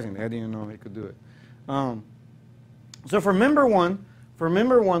 Surprisingly, I didn't know it could do it. So for member one,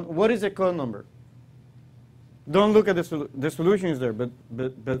 what is the code number? Don't look at the solution is there, but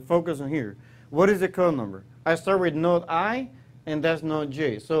focus on here. What is the code number? I start with node I, and that's node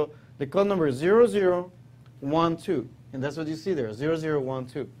J. So the code number is 0012, and that's what you see there,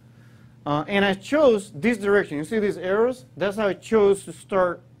 0012. And I chose this direction. You see these arrows? That's how I chose to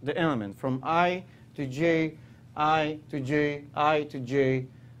start the element, from I to J, I to J, I to J,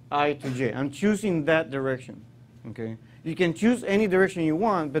 I to J. I'm choosing that direction, okay? You can choose any direction you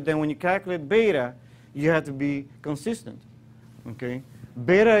want, but then when you calculate beta, you have to be consistent, okay?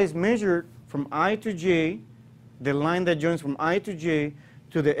 Beta is measured from I to J, the line that joins from I to J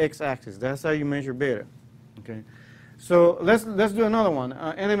to the x-axis. That's how you measure beta, okay? So let's do another one.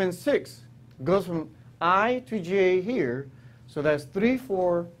 Element 6 goes from I to J here, so that's 3,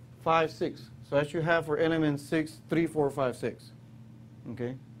 4, 5, 6. So I should have for element 6, 3, 4, 5, 6,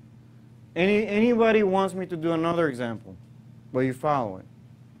 okay? Anybody wants me to do another example? Well, you follow it.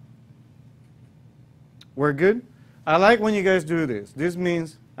 We're good? I like when you guys do this. This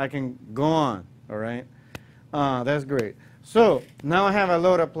means I can go on, all right? That's great. So now I have a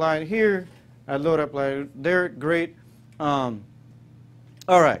load applied here, a load applied there, great. All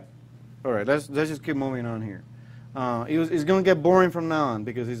right, let's just keep moving on here. It's going to get boring from now on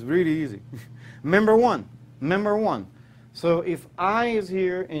because it's really easy. Member one. So if I is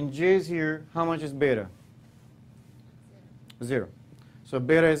here and J is here, how much is beta? 0. So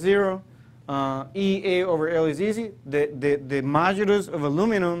beta is 0. EA over L is easy. The modulus of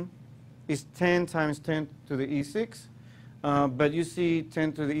aluminum is 10 times 10 to the E6. But you see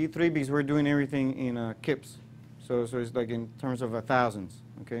 10 to the E3 because we're doing everything in kips. So it's like in terms of thousands,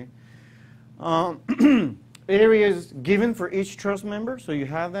 okay? Area is given for each truss member, so you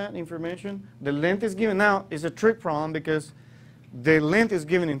have that information. The length is given. Now, it's a trick problem because the length is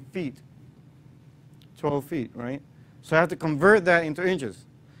given in feet, 12 feet, right? So I have to convert that into inches.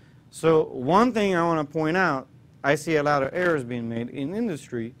 So one thing I want to point out, I see a lot of errors being made in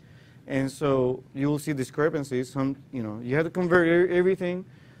industry, and so you will see discrepancies. You have to convert everything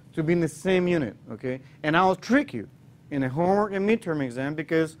to be in the same unit, okay? And I'll trick you in a homework and midterm exam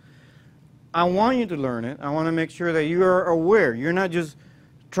because I want you to learn it. I want to make sure that you are aware. You're not just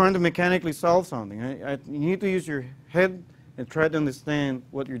trying to mechanically solve something. You need to use your head and try to understand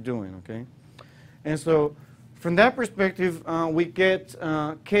what you're doing, okay? And so from that perspective, we get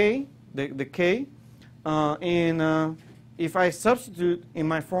K, the K, and if I substitute in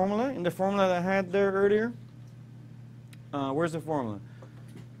my formula, in the formula that I had there earlier, where's the formula?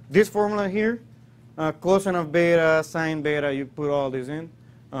 This formula here, cosine of beta, sine beta, you put all this in,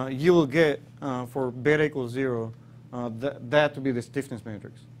 you will get for beta equals 0, that to be the stiffness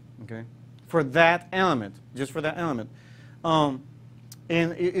matrix, okay? For that element, just for that element.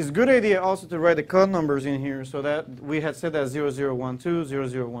 And it's a good idea also to write the code numbers in here so that we had said that 0012,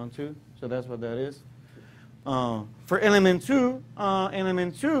 0012, so that's what that is. For element 2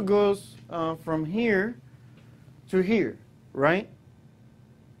 goes from here to here, right?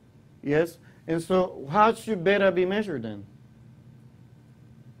 Yes? And so how should beta be measured then?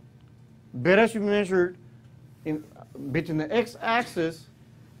 Beta should be measured between the x-axis,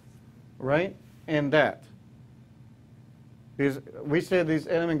 right, and that. Because we said this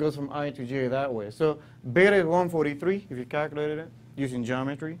element goes from I to J that way. So beta is 143 if you calculated it using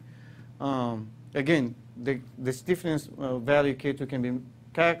geometry. Again, the stiffness value K2 can be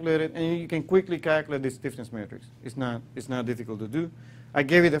calculate it, and you can quickly calculate the stiffness matrix. It's not difficult to do. I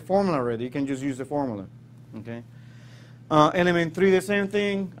gave you the formula already. You can just use the formula. Okay. Element 3, the same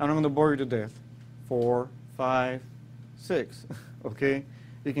thing. I'm not going to bore you to death. 4, 5, 6. Okay.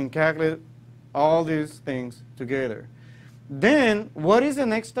 You can calculate all these things together. Then, what is the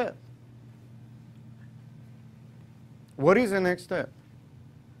next step? What is the next step?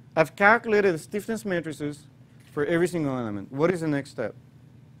 I've calculated the stiffness matrices for every single element. What is the next step?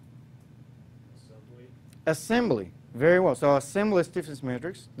 Assembly. Assembly. Very well. So I'll assemble a stiffness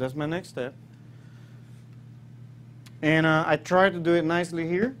matrix. That's my next step. And I tried to do it nicely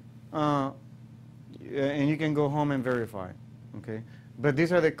here. And you can go home and verify. Okay. But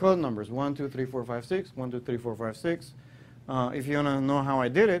these are the code numbers. 1, 2, 3, 4, 5, 6. 1, 2, 3, 4, 5, 6. If you want to know how I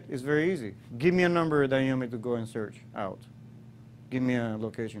did it, it's very easy. Give me a number that you want me to go and search out. Give me a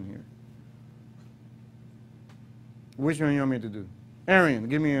location here. Which one you want me to do? Arian,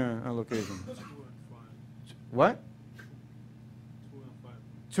 give me a location. 2 and 5. What? 2 and 5.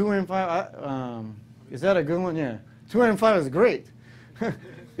 2 and 5. Is that a good one? Yeah. 2 and 5 is great.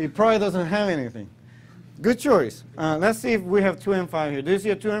 It probably doesn't have anything. Good choice. Let's see if we have 2 and 5 here. Do you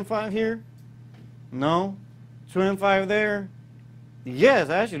see a 2 and 5 here? No. 2 and 5 there? Yes,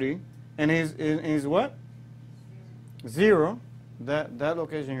 actually. And is what? 0. That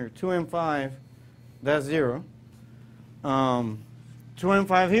location here. 2 and 5, that's 0. 2 and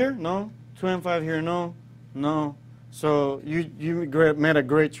 5 here? No. 2 and 5 here? No. No. So you made a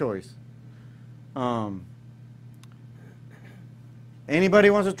great choice. Anybody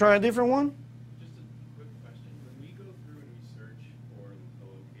wants to try a different one? Just a quick question. When we go through and we search for the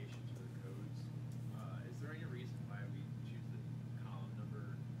locations for the codes, is there any reason why we choose the column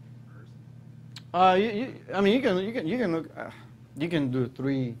number first? I mean, you can look. You can do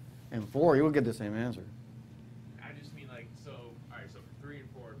 3 and 4. You will get the same answer. I just mean like, so, all right, so for 3 and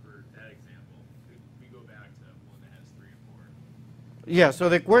 4, for that example, we go back to one that has 3 and 4. Yeah. So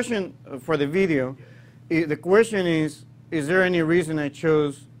the question for the video, the question is there any reason I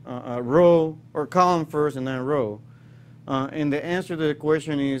chose a row or column first and then row? And the answer to the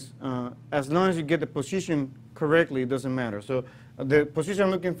question is, as long as you get the position correctly, it doesn't matter. So the position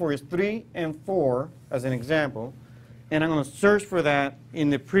I'm looking for is 3 and 4 as an example. And I'm going to search for that in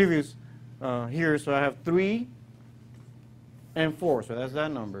the previous here. So I have 3 and 4. So that's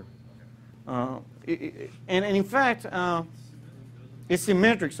that number. And in fact, it's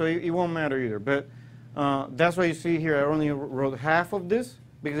symmetric, so it won't matter either. But that's why you see here I only wrote half of this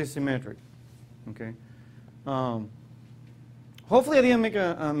because it's symmetric. Okay. Hopefully I didn't make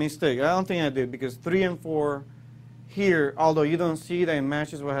a mistake. I don't think I did, because 3 and 4 here, although you don't see that it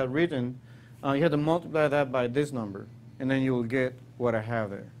matches what I had written, you have to multiply that by this number, and then you will get what I have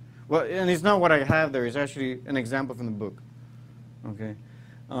there. Well, and it's not what I have there. It's actually an example from the book. Okay.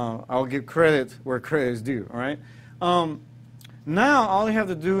 I'll give credit where credit is due. All right. Now all you have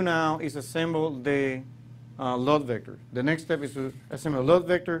to do now is assemble the load vector. The next step is to assemble a load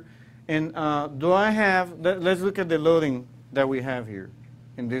vector. And do I have? Let's look at the loading that we have here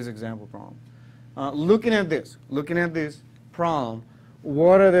in this example problem. Looking at this problem,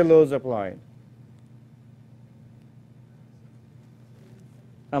 what are the loads applied?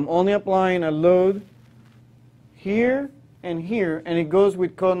 I'm only applying a load here, and it goes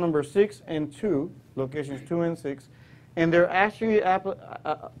with code number 6 and 2, locations 2 and 6, and they're actually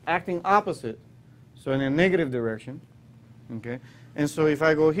acting opposite, so in a negative direction. Okay, and so if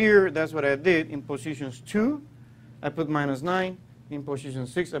I go here, that's what I did. In positions 2, I put -9. In position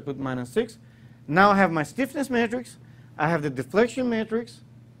 6, I put -6. Now I have my stiffness matrix. I have the deflection matrix.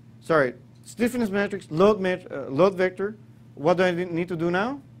 Sorry, stiffness matrix, load vector. What do I need to do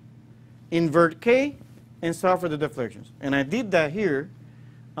now? Invert K and solve for the deflections. And I did that here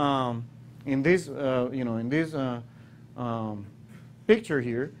in this, picture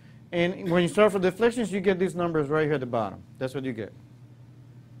here. And when you solve for deflections, you get these numbers right here at the bottom. That's what you get.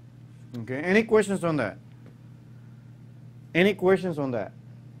 Okay. Any questions on that? Any questions on that?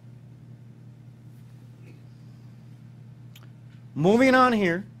 Moving on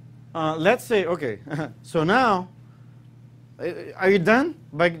here, let's say, okay, so now, are you done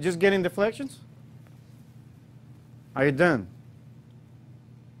by just getting deflections? Are you done?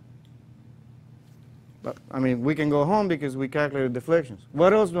 But, I mean, we can go home because we calculated deflections.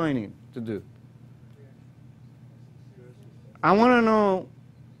 What else do I need to do? I want to know,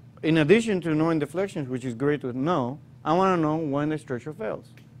 in addition to knowing deflections, which is great to know, I want to know when the structure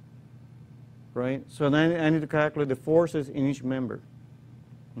fails. Right? So then I need to calculate the forces in each member.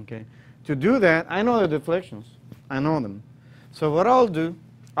 Okay? To do that, I know the deflections. I know them. So what I'll do,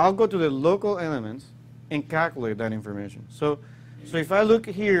 I'll go to the local elements and calculate that information. So So if I look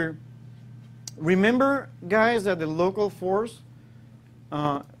here, remember, guys, that the local force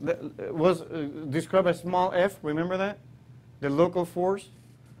was described as small f. Remember that? The local force?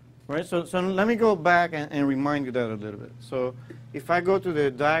 Right? So let me go back and remind you that a little bit. So if I go to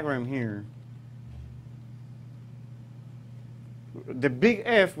the diagram here, the big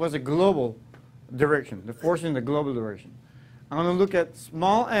F was a global direction, the force in the global direction. I'm going to look at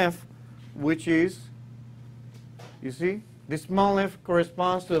small f, which is, you see, this small f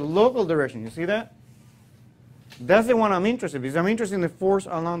corresponds to the local direction. You see that? That's the one I'm interested in, because I'm interested in the force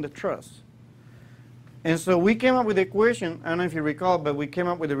along the truss. And so we came up with the equation, I don't know if you recall, but we came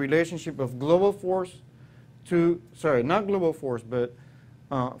up with the relationship of global force to, sorry, not global force, but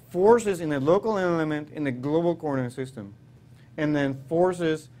forces in a local element in the global coordinate system. And then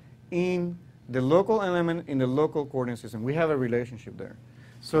forces in the local element in the local coordinate system. We have a relationship there.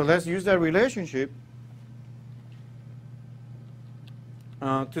 So let's use that relationship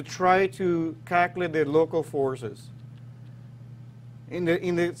to try to calculate the local forces in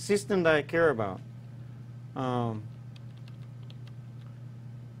the system that I care about. I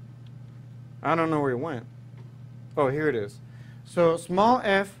don't know where it went. Oh, here it is. So small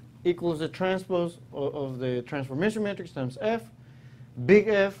f equals the transpose of the transformation matrix times f, big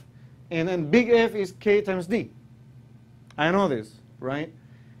F, and then big F is k times d. I know this, right?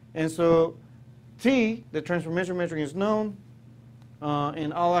 And so T, the transformation matrix, is known,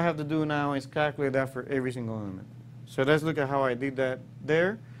 and all I have to do now is calculate that for every single element. So let's look at how I did that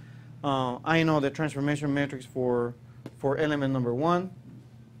there. I know the transformation matrix for element number 1.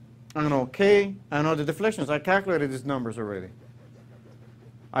 I know K. I know the deflections. I calculated these numbers already.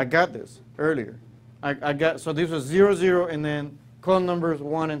 I got this earlier. So this was 0, 0, and then column numbers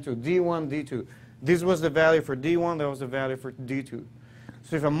 1 and 2, D1, D2. This was the value for D1. That was the value for D2.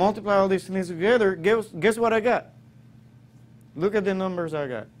 So if I multiply all these things together, guess what I got? Look at the numbers I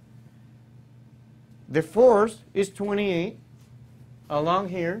got. The force is 28 along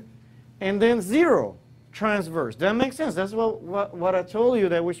here, and then 0 transverse. That makes sense. That's what I told you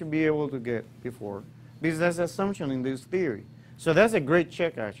that we should be able to get before, because that's an assumption in this theory. So that's a great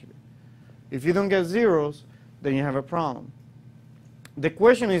check, actually. If you don't get zeros, then you have a problem. The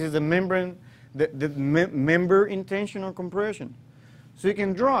question is the membrane, member in tension or compression? So you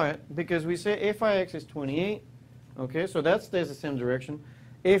can draw it, because we say FIX is 28. Okay, so that stays the same direction.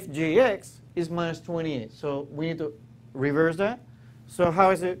 FJX is minus 28. So we need to reverse that. So how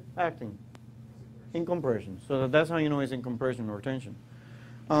is it acting? In compression. So that's how you know it's in compression or tension.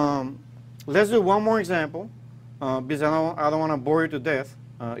 Let's do one more example, because I don't want to bore you to death.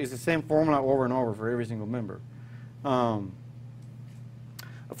 It's the same formula over and over for every single member.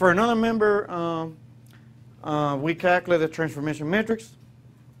 For another member, we calculate the transformation matrix.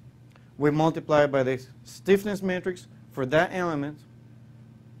 We multiply by the stiffness matrix for that element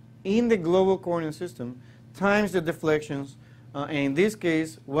in the global coordinate system times the deflections. And in this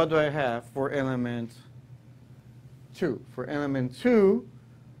case, what do I have for element 2? For element 2,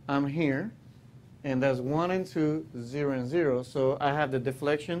 I'm here, and that's 1 and 2, 0 and 0. So I have the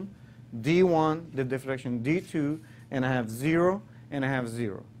deflection D1, the deflection D2, and I have 0, and I have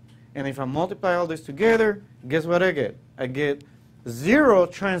 0. And if I multiply all this together, guess what I get? I get 0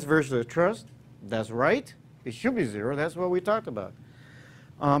 transverse to the truss. That's right. It should be 0. That's what we talked about.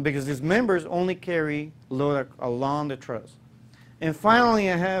 Because these members only carry load along the truss. And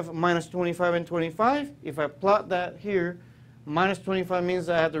finally, I have minus 25 and 25. If I plot that here, minus 25 means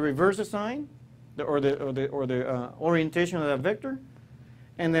I have to reverse the sign, or the orientation of that vector.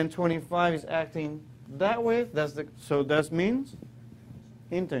 And then 25 is acting that way. So that means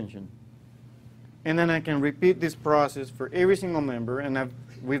in tension. And then I can repeat this process for every single member, and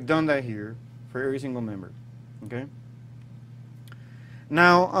we've done that here for every single member. Okay.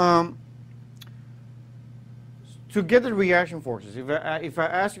 Now, to get the reaction forces, if I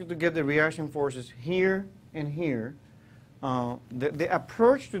ask you to get the reaction forces here and here, the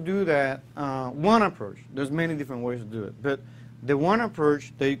approach to do that, one approach, there's many different ways to do it, but the one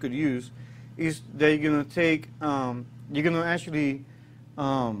approach that you could use is that you're going to take, you're going to actually,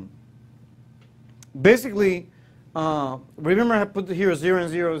 basically, remember I put here 0 and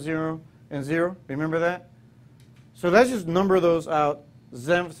 0, 0 and 0, remember that? So let's just number those out,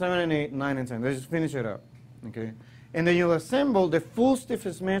 7 and 8, 9 and 10, let's just finish it up. Okay, and then you'll assemble the full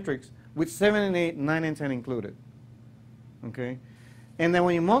stiffness matrix with 7 and 8, 9 and 10 included. Okay, and then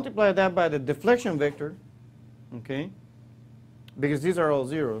when you multiply that by the deflection vector, okay, because these are all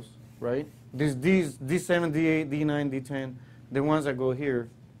zeros, right? These D7, D8, D9, D10, the ones that go here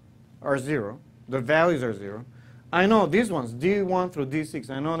are 0. The values are 0. I know these ones, D1 through D6.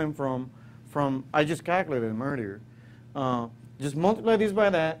 I know them from I just calculated them earlier. Just multiply this by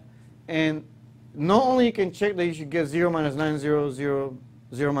that, and not only you can check that you should get 0 minus 9, 0, 0,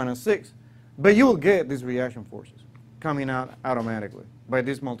 0 minus 6, but you will get these reaction forces coming out automatically by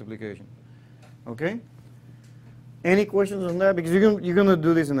this multiplication. Okay? Any questions on that? Because you're going to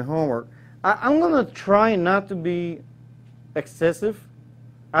do this in the homework. I'm going to try not to be excessive.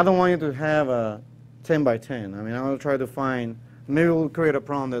 I don't want you to have a 10 by 10. I mean, I'm going to try to find, maybe we'll create a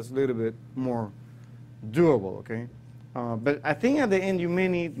problem that's a little bit more doable, okay? But I think at the end you may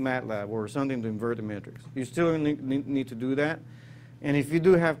need MATLAB or something to invert the matrix. You still need to do that. And if you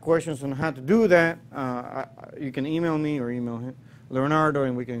do have questions on how to do that, you can email me or email him, Leonardo,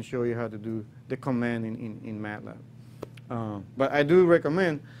 and we can show you how to do the command in MATLAB. But I do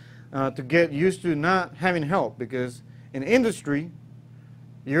recommend to get used to not having help, because in industry,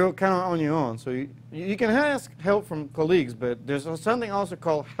 you're kind of on your own. So you can ask help from colleagues, but there's something also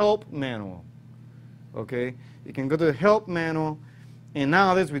called help manual. Okay? You can go to the help manual, and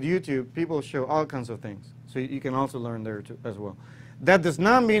nowadays with YouTube, people show all kinds of things. So you can also learn there too, as well. That does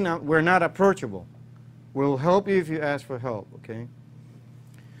not mean that we're not approachable. We'll help you if you ask for help, okay?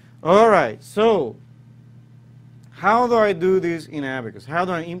 All right, so how do I do this in Abacus? How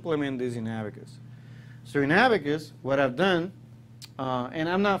do I implement this in Abacus? So in Abacus, what I've done, and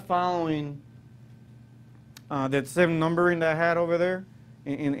I'm not following that same numbering that I had over there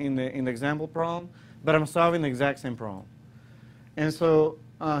in the example problem, but I'm solving the exact same problem. And so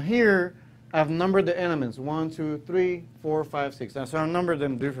here, I've numbered the elements, 1, 2, 3, 4, 5, 6. So I've numbered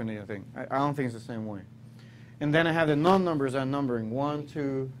them differently, I think. I don't think it's the same way. And then I have the non-numbers I'm numbering, 1,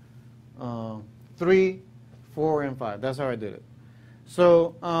 2, 3, 4, and 5. That's how I did it.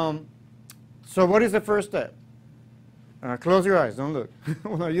 So, so what is the first step? Close your eyes, don't look.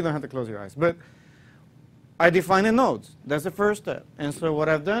 Well, no, you don't have to close your eyes. But I define the nodes. That's the first step. And so what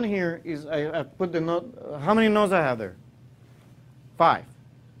I've done here is I've put the node. How many nodes I have there? 5.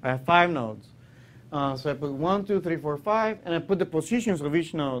 I have 5 nodes. So I put 1, 2, 3, 4, 5, and I put the positions of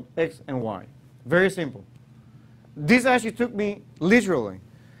each node, x and y. Very simple. This actually took me literally.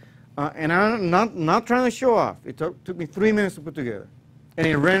 And I'm not trying to show off. It took me 3 minutes to put together. And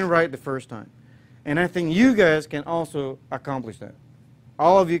it ran right the first time. And I think you guys can also accomplish that.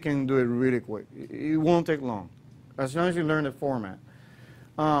 All of you can do it really quick. It won't take long, as long as you learn the format.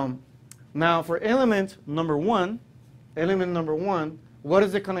 Now for element number 1, what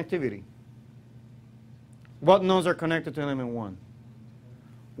is the connectivity? What nodes are connected to element 1?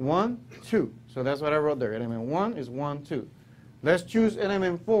 1, 2. So that's what I wrote there. Element 1 is 1, 2. Let's choose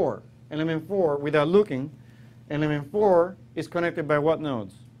element 4. Element 4, without looking, element 4 is connected by what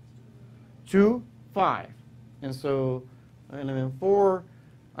nodes? 2, 5. And so element 4,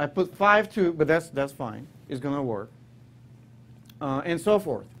 I put 5, 2, but that's fine. It's going to work. And so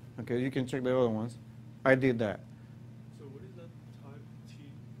forth. Okay, you can check the other ones. I did that. So what is that type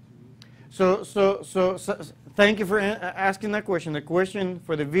T2? So thank you for asking that question. The question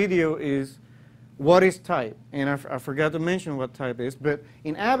for the video is, what is type? And I forgot to mention what type is. But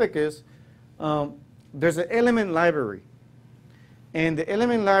in Abacus, there's an element library. And the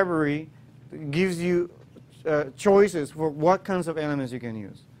element library gives you choices for what kinds of elements you can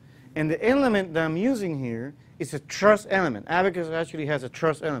use. And the element that I'm using here is a truss element. Abacus actually has a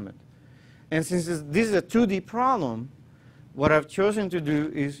truss element. And since this is a 2D problem, what I've chosen to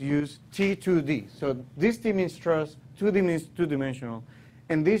do is use T2D. So this T means truss, 2D means two-dimensional,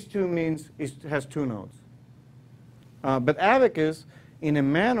 and this 2 means it has 2 nodes. But Abacus, in a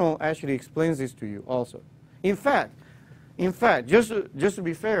manual, actually explains this to you also. In fact, just to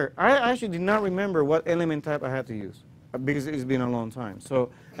be fair, I actually did not remember what element type I had to use because it's been a long time.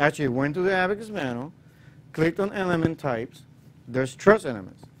 So I actually went to the Abacus manual, clicked on element types. There's truss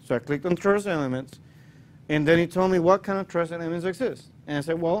elements. So I clicked on truss elements, and then it told me what kind of truss elements exist. And I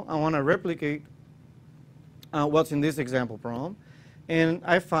said, well, I want to replicate what's in this example problem. And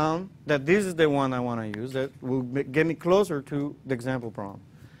I found that this is the one I want to use that will get me closer to the example problem.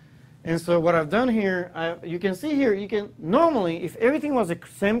 And so what I've done here, you can see here, normally, if everything was the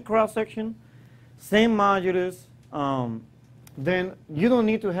same cross-section, same modulus, then you don't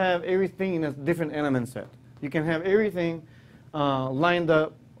need to have everything in a different element set. You can have everything lined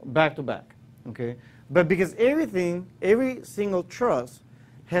up back to back, okay? But because every single truss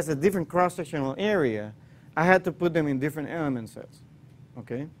has a different cross-sectional area, I had to put them in different element sets,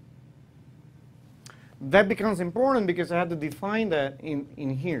 okay? That becomes important because I had to define that in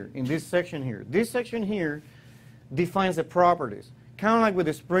here, in this section here. This section here defines the properties. Kind of like with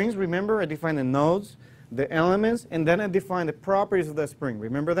the springs, remember? I defined the nodes, the elements, and then I defined the properties of the spring.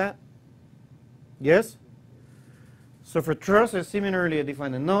 Remember that? Yes? So for trusses, similarly, I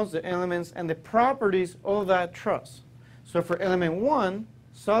define the nodes, the elements, and the properties of that truss. So for element 1,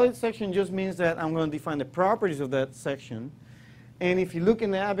 solid section just means that I'm going to define the properties of that section. And if you look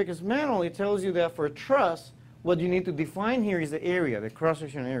in the Abacus manual, it tells you that for a truss, what you need to define here is the area, the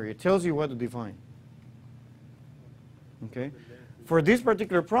cross-section area. It tells you what to define. Okay? For this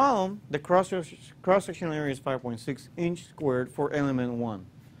particular problem, the cross-sectional area is 5.6 inch squared for element 1.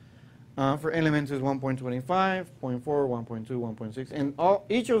 For element 2 is 1.25, 0.4, 1.2, 1.6, and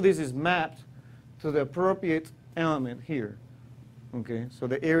each of these is mapped to the appropriate element here. Okay, so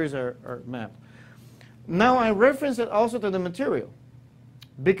the areas are mapped. Now I reference it also to the material,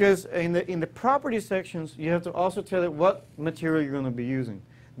 because in the property sections you have to also tell it what material you're going to be using.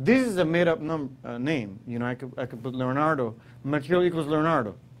 This is a made-up name. You know, I could put Leonardo. Material equals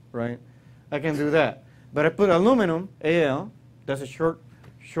Leonardo, right? I can do that. But I put aluminum, Al. That's a short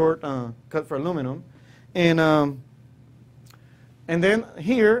cut for aluminum, and then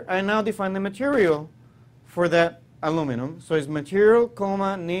here I now define the material for that aluminum. So it's material,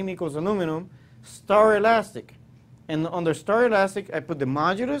 comma, name equals aluminum, star elastic. And under star elastic, I put the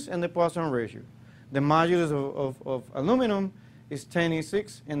modulus and the Poisson ratio. The modulus of aluminum is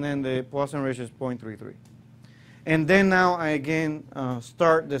 10e6, and then the Poisson ratio is 0.33. And then now I again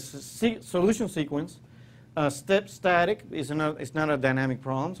start the solution sequence. Step static, it's not a dynamic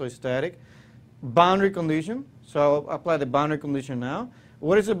problem, so it's static. Boundary condition, so I'll apply the boundary condition now.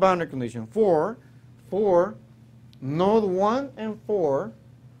 What is the boundary condition? For node 1 and 4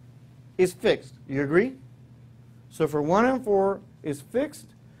 is fixed. You agree? So for 1 and 4 is fixed.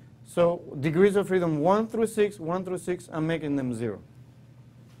 So degrees of freedom 1 through 6, I'm making them 0.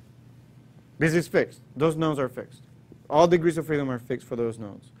 This is fixed. Those nodes are fixed. All degrees of freedom are fixed for those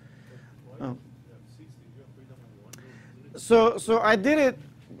nodes. So I did it,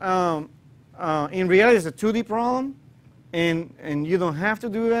 in reality it's a 2D problem, and you don't have to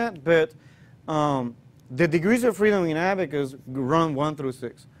do that, but the degrees of freedom in Abacus run 1 through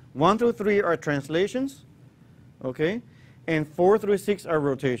 6. 1 through 3 are translations, okay, and 4 through 6 are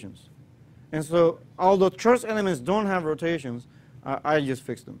rotations. And so although truss elements don't have rotations, I just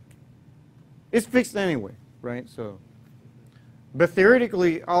fixed them. It's fixed anyway, right? So, but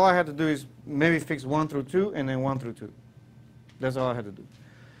theoretically, all I had to do is maybe fix 1 through 2 and then 1 through 2. That's all I had to do.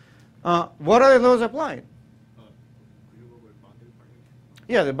 What are those applied?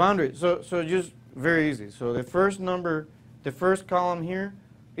 Yeah, the boundary. So just very easy. So the first number, the first column here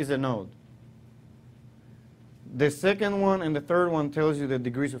is a node. The second one and the third one tells you the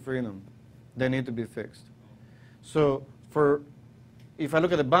degrees of freedom. They need to be fixed. So if I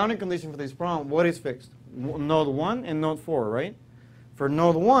look at the boundary condition for this problem, what is fixed? Node 1 and node 4, right? For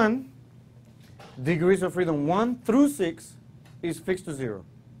node 1, degrees of freedom 1 through 6 is fixed to 0.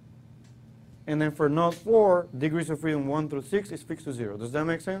 And then for node 4, degrees of freedom 1 through 6 is fixed to 0. Does that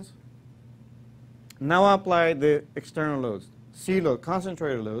make sense? Now I apply the external loads. C load,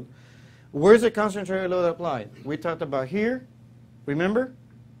 concentrated load. Where's the concentrated load applied? We talked about here. Remember?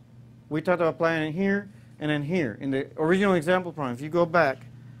 We talked about applying it here and then here. In the original example problem, if you go back,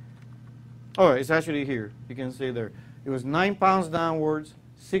 oh, it's actually here. You can see there. It was 9 pounds downwards,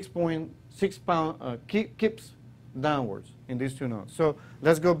 6.6 pound kips downwards in these two nodes. So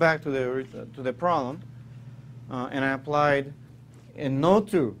let's go back to the problem, and I applied in node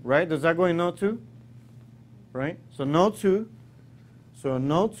 2, right? Does that go in node 2? Right? So node 2. So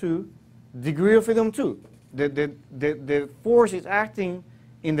node 2, degree of freedom 2. The force is acting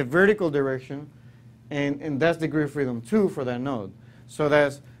in the vertical direction, and that's degree of freedom 2 for that node. So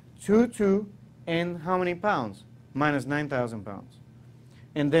that's 2 and how many pounds? Minus 9,000 pounds.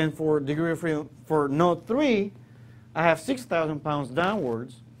 And then for degree of freedom for node 3, I have 6,000 pounds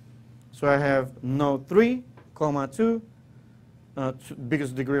downwards. So I have node 3, comma 2,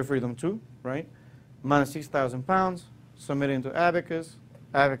 because degree of freedom 2, right? Minus 6,000 pounds, submit it into Abacus.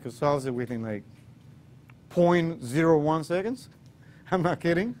 Abacus solves it within like 0.01 seconds. I'm not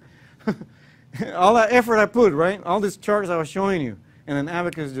kidding. All that effort I put, right? All these charts I was showing you. And then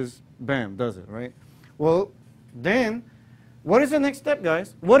Abacus just, bam, does it, right? Well, then, what is the next step,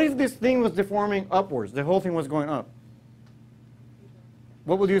 guys? What if this thing was deforming upwards? The whole thing was going up.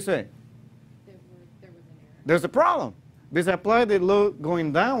 What would you say? There was an error. There's a problem. Because I apply the load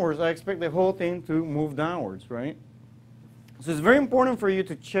going downwards, I expect the whole thing to move downwards, right? So it's very important for you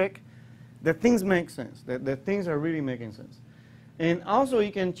to check that things make sense, that things are really making sense. And also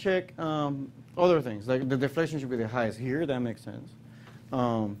you can check other things, like the deflection should be the highest here, that makes sense.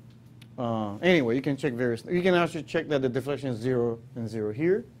 Anyway, you can check various, you can actually check that the deflection is 0 and 0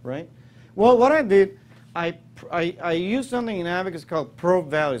 here, right? Well, what I did, I used something in Abacus called probe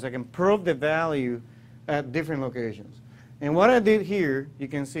values. I can probe the value at different locations. And what I did here, you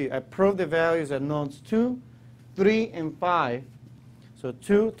can see, I probed the values at nodes 2 3, and 5. So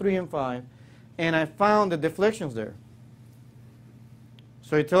 2, 3, and 5. And I found the deflections there.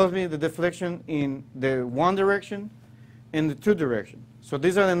 So it tells me the deflection in the one direction and the two direction. So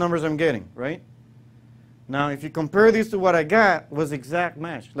these are the numbers I'm getting, right? Now, if you compare this to what I got, was exact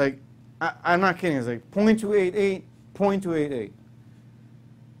match. Like, I'm not kidding. It's like 0.288, 0.288.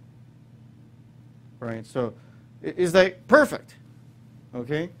 Right? So it's like perfect.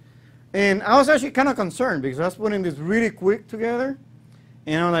 Okay? And I was actually kind of concerned because I was putting this really quick together.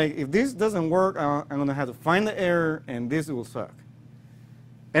 And I'm like, if this doesn't work, I'm going to have to find the error, and this will suck.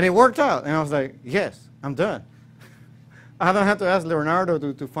 And it worked out. And I was like, yes, I'm done. I don't have to ask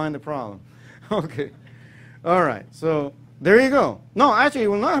Leonardo to find the problem. Okay. All right. So there you go. No, actually, it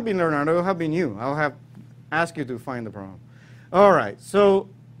will not have been Leonardo. It will have been you. I'll have asked you to find the problem. All right. So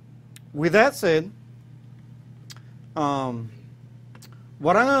with that said, what I'm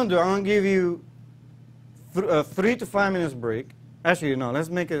going to do, I'm going to give you a 3 to 5 minutes break. Actually, no, let's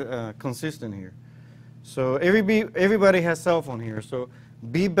make it consistent here. So everybody has cell phone here. So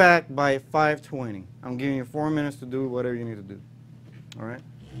be back by 5:20. I'm giving you 4 minutes to do whatever you need to do. All right?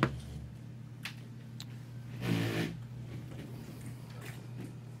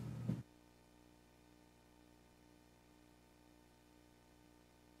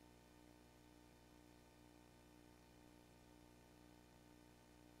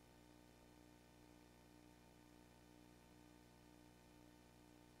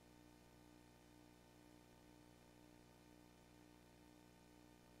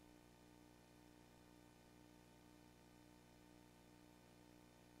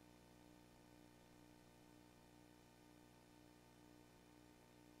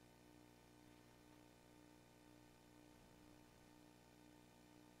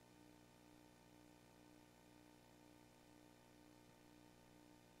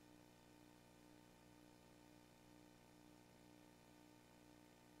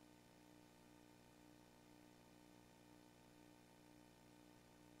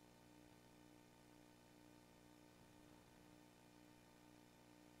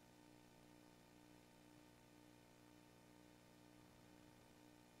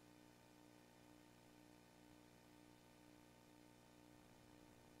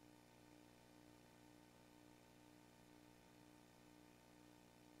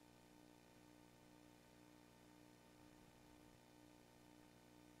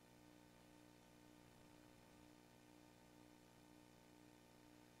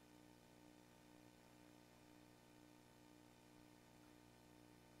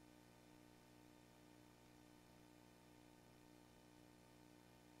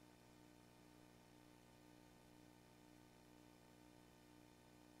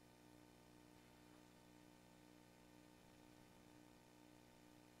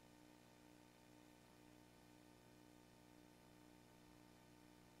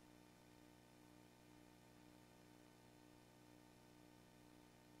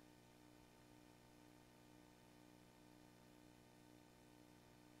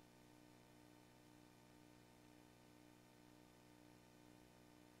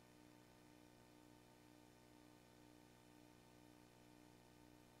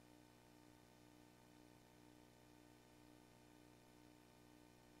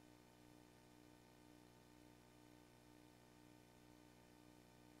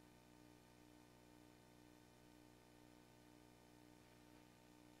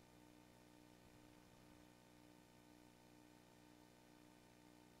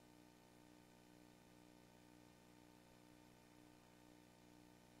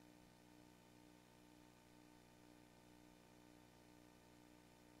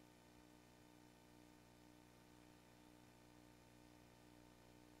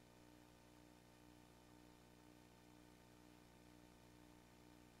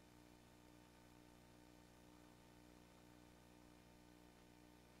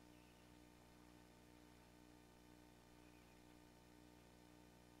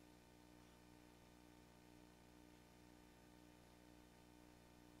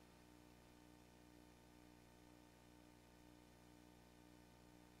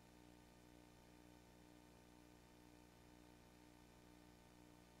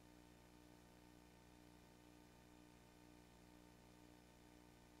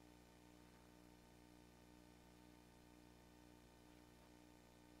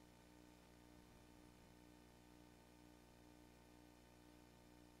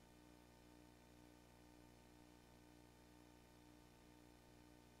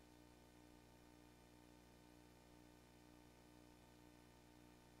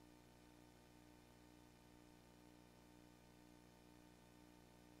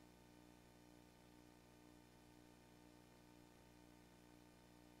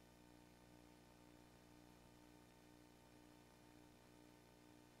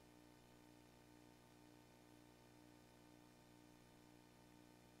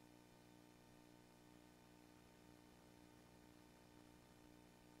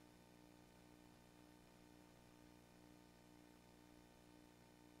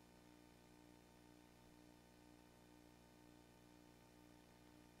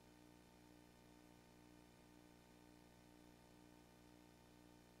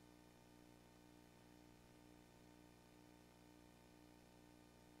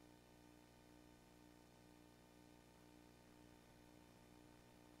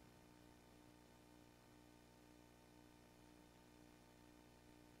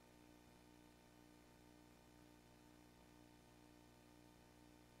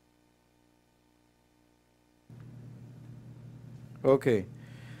 Okay.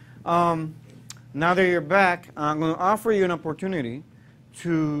 Now that you're back, I'm going to offer you an opportunity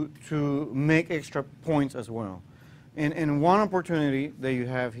to make extra points as well. And one opportunity that you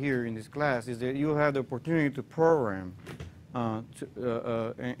have here in this class is that you'll have the opportunity to program,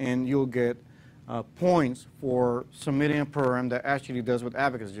 and you'll get points for submitting a program that actually does what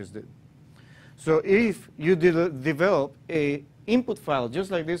Abacus just did. So if you develop a input file just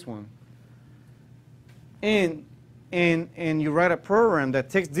like this one, and you write a program that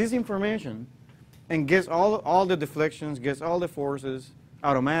takes this information and gets all the deflections, gets all the forces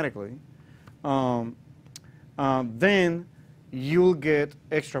automatically, then you'll get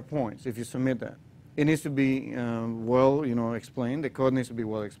extra points if you submit that. It needs to be well, explained. The code needs to be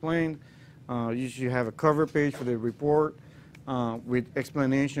well explained. You should have a cover page for the report with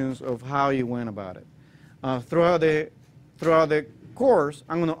explanations of how you went about it. Throughout the course,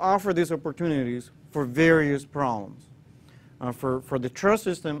 I'm going to offer these opportunities for various problems. For the trust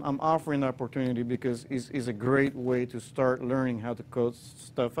system, I'm offering the opportunity because it's a great way to start learning how to code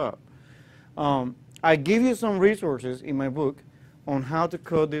stuff up. I give you some resources in my book on how to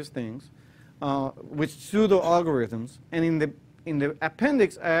code these things with pseudo algorithms, and in the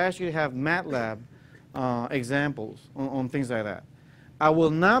appendix I actually have MATLAB examples on things like that. I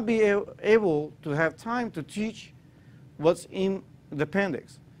will not be able to have time to teach what's in the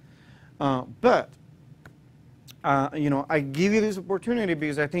appendix, but I give you this opportunity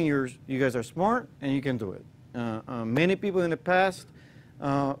because I think you guys are smart and you can do it. Many people in the past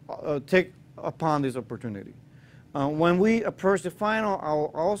take upon this opportunity. When we approach the final,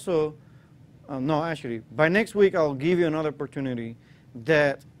 I'll also, no, actually, by next week I'll give you another opportunity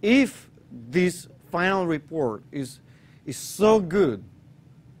that if this final report is so good,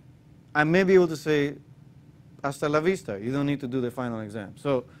 I may be able to say, hasta la vista, you don't need to do the final exam.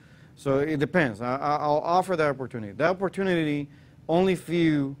 So it depends. I'll offer that opportunity. That opportunity, only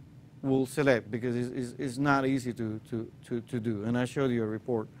few will select because it's not easy to do. And I showed you a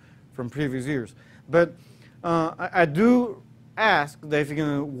report from previous years. But I do ask that if you're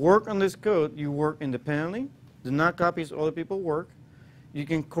going to work on this code, you work independently. Do not copy other people's work. You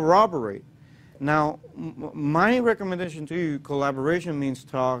can corroborate. Now, my recommendation to you, collaboration means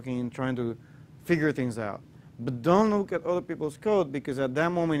talking, trying to figure things out. But don't look at other people's code because at that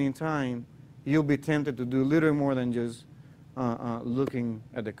moment in time, you'll be tempted to do little more than just looking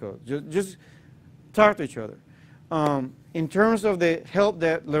at the code. Just talk to each other. In terms of the help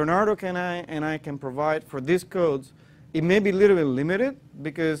that Leonardo and I can provide for these codes, it may be a little bit limited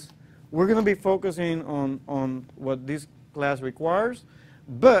because we're going to be focusing on what this class requires.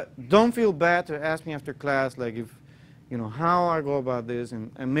 But don't feel bad to ask me after class, like if, how I go about this,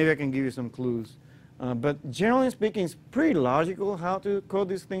 and maybe I can give you some clues. But generally speaking, it's pretty logical how to code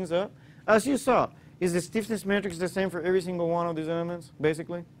these things up. As you saw, is the stiffness matrix the same for every single one of these elements,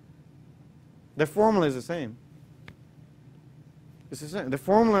 basically? The formula is the same. It's the same. The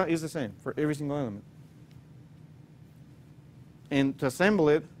formula is the same for every single element. And to assemble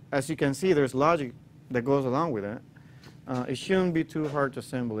it, as you can see, there's logic that goes along with that. It shouldn't be too hard to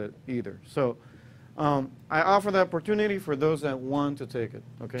assemble it either. So I offer the opportunity for those that want to take it,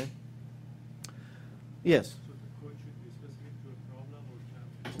 okay? Yes? So the code should be specific to a problem,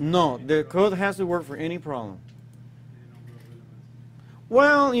 or can No, the code has to work for any problem. any number of elements?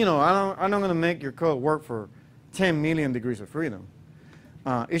 Well, I'm not going to make your code work for 10 million degrees of freedom.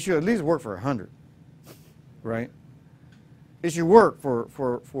 It should at least work for 100, right? It should work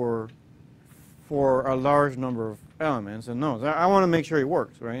for a large number of elements and nodes. I want to make sure it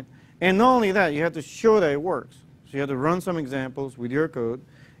works, right? And not only that, you have to show that it works. So you have to run some examples with your code,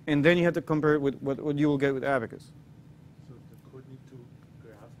 and then you have to compare it with what you will get with Abacus. So the code need to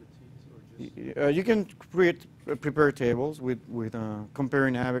graph the things, or just You can prepare tables with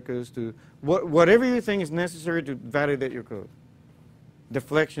comparing Abacus to whatever you think is necessary to validate your code.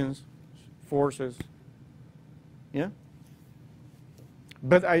 Deflections, forces, yeah?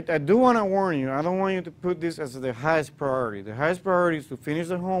 But I do want to warn you, I don't want you to put this as the highest priority. The highest priority is to finish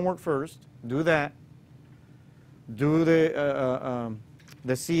the homework first, do that, do the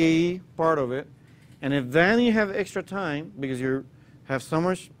CAE part of it, and if then you have extra time, because you have so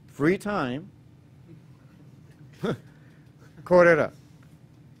much free time, code it up.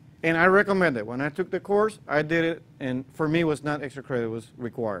 And I recommend it. When I took the course, I did it, and for me, it was not extra credit, it was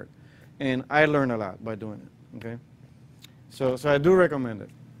required. And I learned a lot by doing it, okay? So I do recommend it.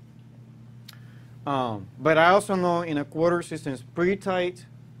 But I also know in a quarter system, it's pretty tight.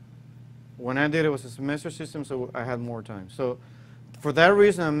 When I did it, it was a semester system, so I had more time. So for that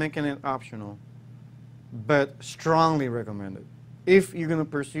reason, I'm making it optional, but strongly recommended. If you're going to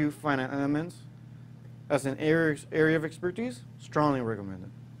pursue finite elements, as an area of expertise, strongly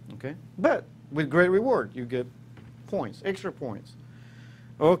recommended. Okay, but with great reward, you get points, extra points.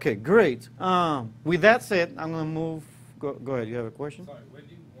 Okay, great. With that said, I'm going to move. Go ahead. You have a question? Sorry, when do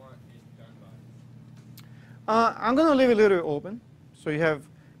you want it done by? I'm going to leave it a little open, so you have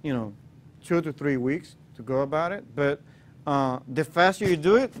 2 to 3 weeks to go about it. But the faster you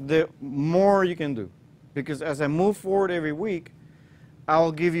do it, the more you can do, because as I move forward every week,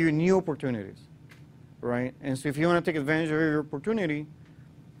 I'll give you new opportunities, right? And so if you want to take advantage of every opportunity,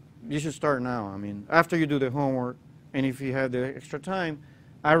 you should start now. I mean, after you do the homework, and if you have the extra time,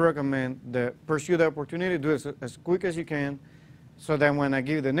 I recommend that pursue the opportunity, do it as quick as you can, so that when I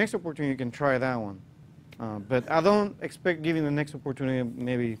give you the next opportunity, you can try that one. But I don't expect giving the next opportunity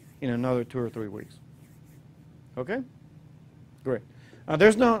maybe in another 2 or 3 weeks. Okay? Great.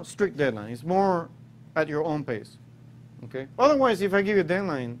 There's no strict deadline. It's more at your own pace. Okay? Otherwise, if I give you a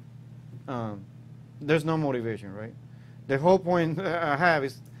deadline, there's no motivation, right? The whole point I have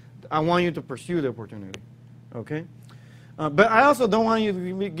is I want you to pursue the opportunity. Okay? But I also don't want you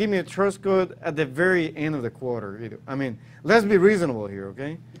to give me a trust code at the very end of the quarter either. I mean, let's be reasonable here,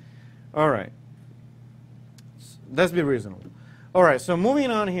 okay? All right. Let's be reasonable. All right, so moving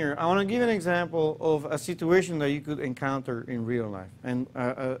on here, I want to give an example of a situation that you could encounter in real life. And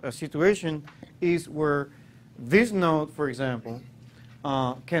a situation is where this node, for example,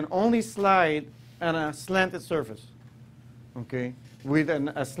 can only slide on a slanted surface, okay? With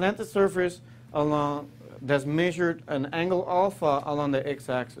a slanted surface along that's measured an angle alpha along the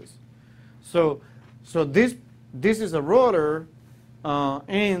x-axis. So this is a rotor,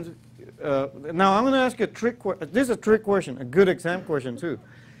 and now I'm going to ask you a trick question. This is a trick question, a good exam question too.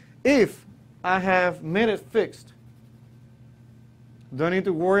 If I have made it fixed, do I need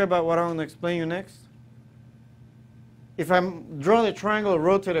to worry about what I'm going to explain you next? If I draw the triangle,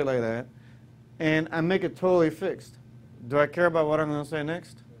 rotate it like that, and I make it totally fixed, do I care about what I'm going to say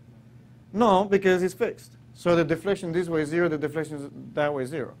next? No, because it's fixed. So the deflection this way is 0, the deflection that way is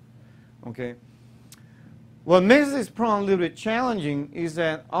 0. Okay. What makes this problem a little bit challenging is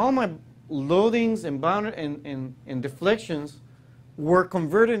that all my loadings and boundary and deflections were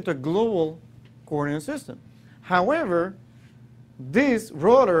converted into a global coordinate system. However, this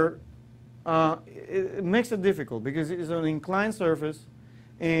rotor it makes it difficult because it's an inclined surface,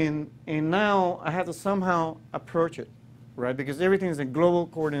 and now I have to somehow approach it, right? Because everything is a global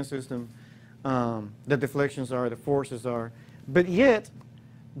coordinate system. The deflections are, the forces are, but yet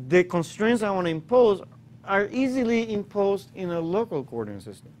the constraints I want to impose are easily imposed in a local coordinate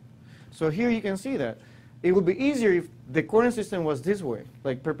system. So here you can see that. It would be easier if the coordinate system was this way,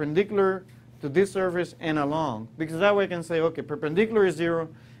 like perpendicular to this surface and along, because that way I can say, okay, perpendicular is 0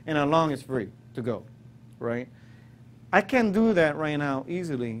 and along is free to go, right? I can do that right now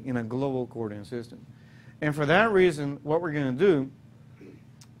easily in a global coordinate system. And for that reason, what we're going to do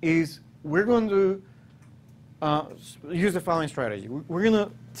is we're going to use the following strategy. We're going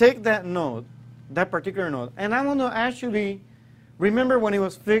to take that node, that particular node, and I'm going to actually, remember when it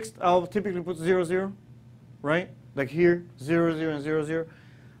was fixed, I'll typically put 0, 0, right? Like here, 0, 0, and 0, 0.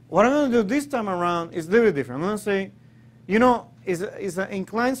 What I'm going to do this time around is a little bit different. I'm going to say, it's an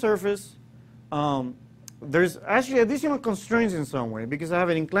inclined surface. There's actually additional constraints in some way because I have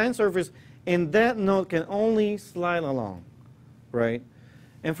an inclined surface and that node can only slide along, right?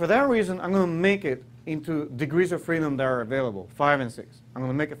 And for that reason, I'm going to make it into degrees of freedom that are available, 5 and 6. I'm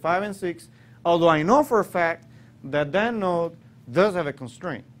going to make it 5 and 6, although I know for a fact that that node does have a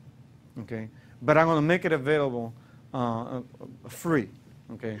constraint, okay? But I'm going to make it available free,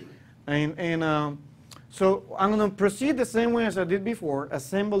 okay? So I'm going to proceed the same way as I did before,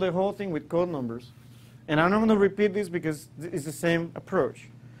 assemble the whole thing with code numbers. And I'm not going to repeat this because it's the same approach.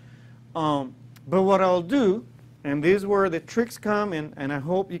 But what I'll do, and this is where the tricks come in, and I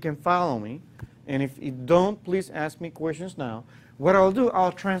hope you can follow me. And if you don't, please ask me questions now. What I'll do,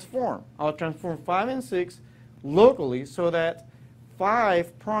 I'll transform. I'll transform 5 and 6 locally so that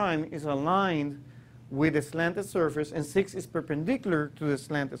 5 prime is aligned with the slanted surface and 6 is perpendicular to the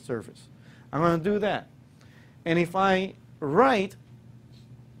slanted surface. I'm going to do that. And if I write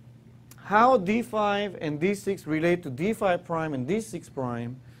how D5 and D6 relate to D5 prime and D6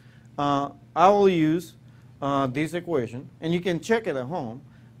 prime, I will use this equation, and you can check it at home,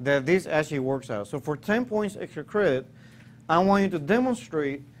 that this actually works out. So for 10 points extra credit, I want you to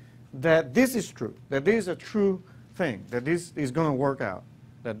demonstrate that this is true, that this is a true thing, that this is going to work out,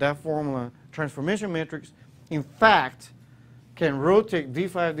 that that formula, transformation matrix, in fact, can rotate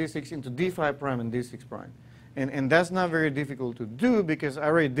D5, D6 into D5 prime and D6 prime. And that's not very difficult to do because I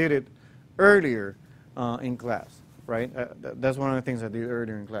already did it earlier in class, right? That's one of the things I did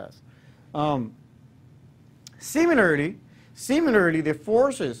earlier in class. Similarly, the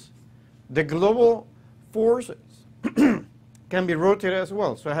forces, the global forces can be rotated as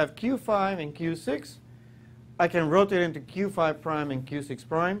well. So I have Q5 and Q6. I can rotate into Q5 prime and Q6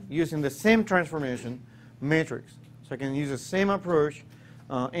 prime using the same transformation matrix. So I can use the same approach.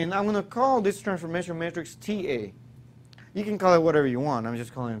 And I'm going to call this transformation matrix TA. You can call it whatever you want. I'm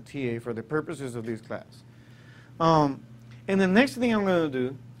just calling it TA for the purposes of this class. And the next thing I'm going to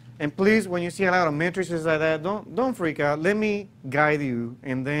do, and please, when you see a lot of matrices like that, don't freak out. Let me guide you,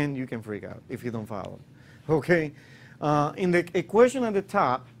 and then you can freak out if you don't follow. Okay? In the equation at the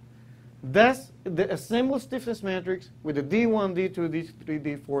top, that's the assembled stiffness matrix with the D1, D2, D3,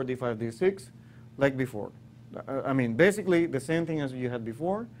 D4, D5, D6, like before. I mean, basically the same thing as you had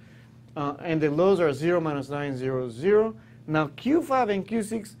before. And the lows are 0, -9, 0, 0. Now, Q5 and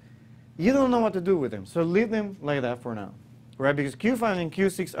Q6, you don't know what to do with them. So leave them like that for now, right? Because Q5 and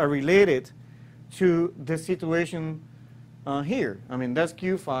Q6 are related to the situation here. I mean, that's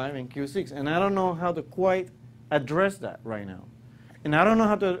Q5 and Q6. And I don't know how to quite address that right now. And I don't know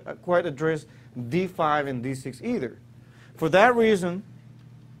how to quite address D5 and D6 either. For that reason,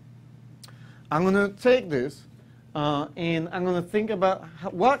 I'm going to take this and I'm going to think about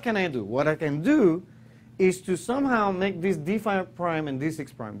what can I do. What I can do is to somehow make this D5 prime and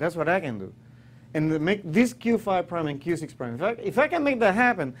D6 prime. That's what I can do. And make this Q5 prime and Q6 prime. If I can make that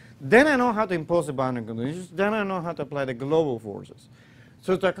happen, then I know how to impose the boundary conditions. Then I know how to apply the global forces.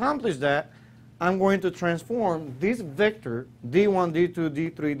 So to accomplish that, I'm going to transform this vector D1, D2,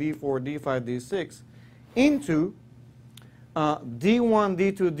 D3, D4, D5, D6 into D1,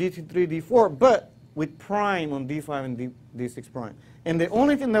 D2, D3, D4, but with prime on D5 and D6 prime. And the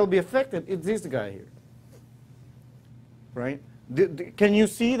only thing that will be affected is this guy here. Right? Can you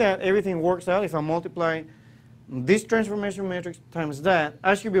see that everything works out? If I multiply this transformation matrix times that,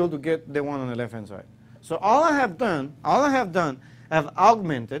 I should be able to get the one on the left-hand side. So all I have done, I've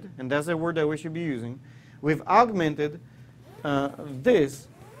augmented, and that's the word that we should be using, we've augmented this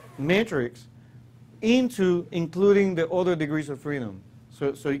matrix into including the other degrees of freedom.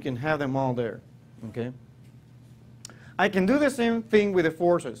 So you can have them all there. Okay? I can do the same thing with the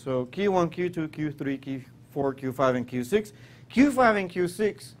forces. So Q1, Q2, Q3, Q4, Q5, and Q6. Q5 and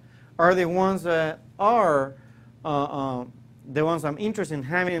Q6 are the ones that are the ones I'm interested in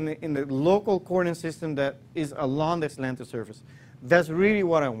having in the local coordinate system that is along the slanted surface. That's really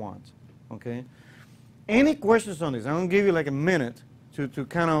what I want. Okay? Any questions on this? I'm going to give you like a minute to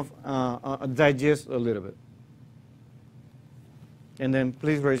kind of digest a little bit. And then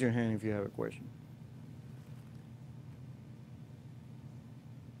please raise your hand if you have a question.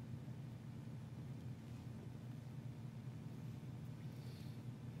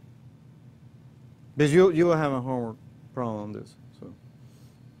 Because you will have a homework problem on this. So.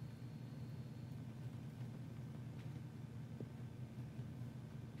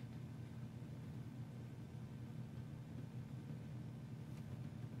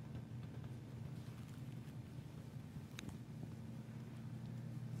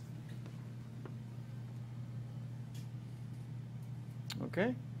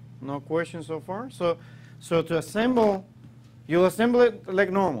 Okay, no questions so far. So to assemble, you'll assemble it like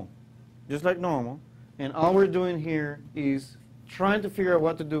normal, just like normal. And all we're doing here is trying to figure out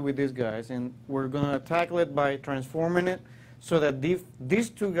what to do with these guys. And we're going to tackle it by transforming it so that these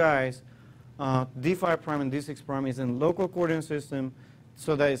two guys, D5 prime and D6 prime, is in local coordinate system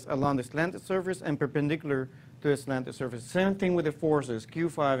so that it's along the slanted surface and perpendicular to the slanted surface. Same thing with the forces,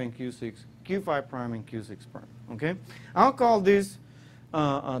 Q5 and Q6, Q5 prime and Q6 prime. Okay? I'll call this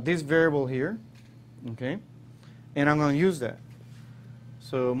this variable here. Okay? And I'm going to use that.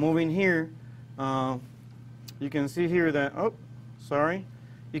 So moving here, you can see here that,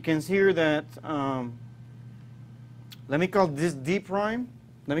 you can see here that, let me call this D prime.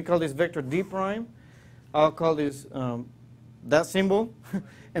 Let me call this vector D prime. I'll call this that symbol.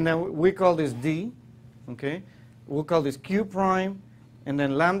 And then we call this D. Okay? We'll call this Q prime. And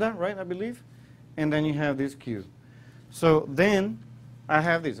then lambda, right, I believe? And then you have this Q. So then I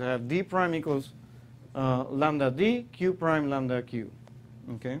have this. I have D prime equals lambda D, Q prime lambda Q.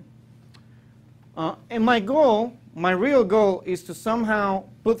 Okay? And my goal, my real goal, is to somehow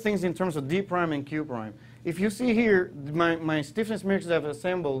put things in terms of D prime and Q prime. If you see here, my stiffness matrix that I've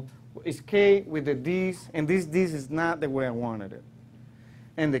assembled is K with the D's, and this D's is not the way I wanted it.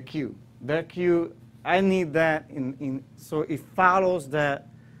 And the Q. That Q, I need that so it follows that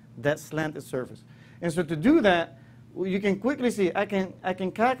slanted surface. And so to do that, you can quickly see, I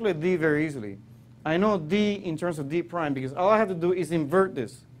can calculate D very easily. I know D in terms of D prime because all I have to do is invert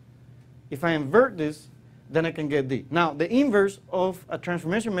this. If I invert this, then I can get D. Now, the inverse of a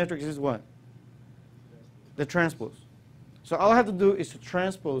transformation matrix is what? the transpose. So all I have to do is to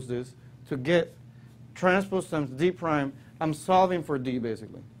transpose this to get transpose times d prime. I'm solving for d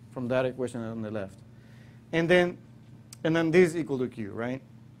basically from that equation on the left. And then this is equal to q, right?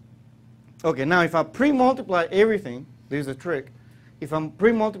 Okay, now if I pre-multiply everything, this is a trick. If I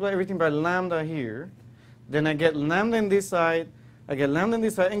pre-multiply everything by lambda here, then I get lambda on this side, I get lambda on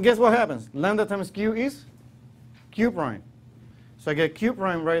this side, and guess what happens? Lambda times q is q prime. So I get q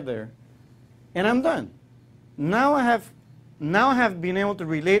prime right there, and I'm done. Now I have been able to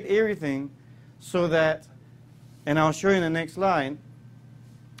relate everything so that, and I'll show you in the next line.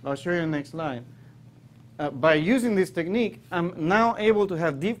 I'll show you in the next line. By using this technique, I'm now able to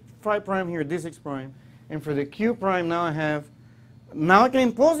have d phi prime here, d6 prime, and for the q prime now I can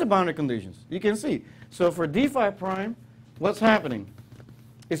impose the boundary conditions. You can see. So for d phi prime, what's happening?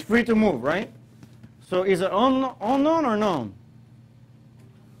 It's free to move, right? So is it unknown or known?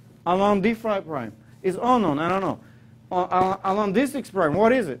 Along d phi prime. It's unknown, I don't know. Along d6 prime,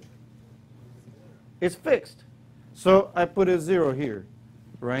 what is it? It's fixed. So I put a 0 here,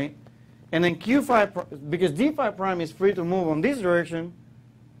 right? And then q phi, because d phi prime is free to move on this direction,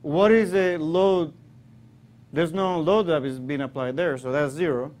 what is a load? There's no load that is being applied there, so that's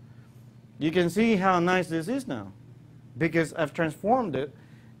 0. You can see how nice this is now, because I've transformed it,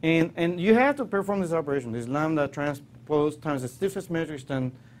 and you have to perform this operation, this lambda transpose times the stiffest matrix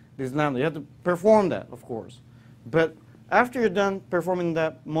times this lambda. You have to perform that, of course. But after you're done performing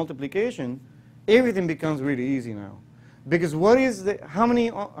that multiplication, everything becomes really easy now. Because what is the, how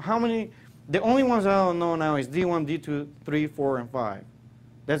many, the only ones I don't know now is D1, D2, 3, 4, and 5.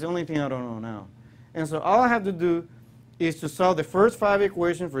 That's the only thing I don't know now. And so all I have to do is to solve the first 5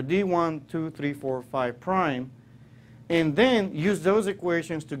 equations for D1, 2, 3, 4, 5 prime, and then use those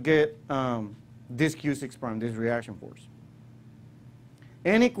equations to get this Q6 prime, this reaction force.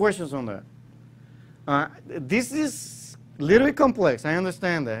 Any questions on that? This is a little bit complex, I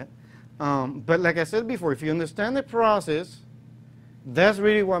understand that. But like I said before, if you understand the process, that's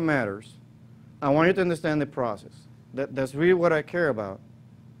really what matters. I want you to understand the process. That's really what I care about.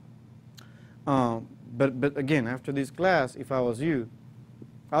 But again, after this class, if I was you,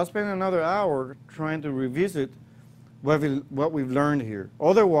 I'll spend another hour trying to revisit what we've learned here.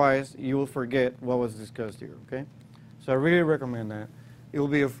 Otherwise, you will forget what was discussed here, okay? So I really recommend that. It will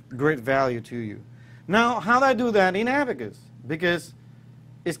be of great value to you. Now, how do I do that in Abacus? Because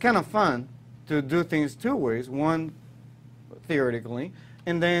it's kind of fun to do things 2 ways. One, theoretically,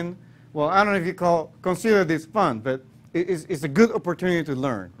 and then, well, I don't know if you consider this fun, but it's a good opportunity to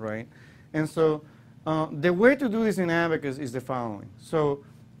learn, right? And so the way to do this in Abacus is the following. So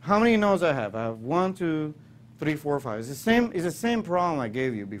how many nodes I have? I have 1, 2, 3, 4, 5. It's the same problem I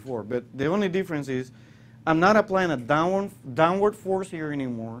gave you before, but the only difference is I'm not applying a downward force here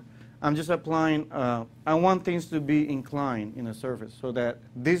anymore. I'm just applying, I want things to be inclined in a surface so that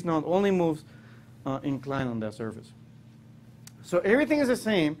this node only moves inclined on that surface. So everything is the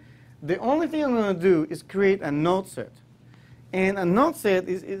same. The only thing I'm going to do is create a node set. And a node set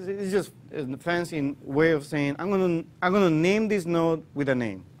is just a fancy way of saying I'm going to name this node with a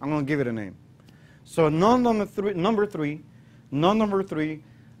name. I'm going to give it a name. So node number three, I'm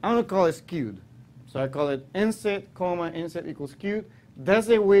going to call it skewed. So I call it n set, comma, n set equals skewed. That's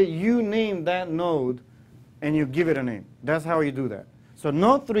the way you name that node and you give it a name. That's how you do that. So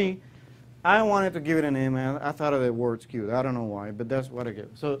node 3, I wanted to give it a name, and I thought of the word skewed. I don't know why, but that's what I give.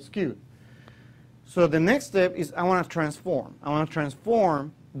 So skewed. So the next step is I want to transform. I want to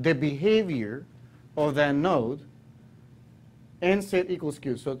transform the behavior of that node, n set equals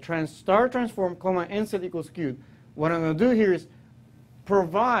skewed. So star transform, comma, n set equals skewed. What I'm going to do here is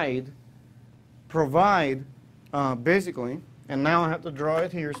provide basically, and now I have to draw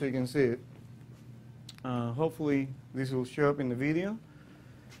it here so you can see it. Hopefully this will show up in the video.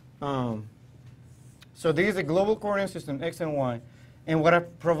 So this is a global coordinate system, x and y. And what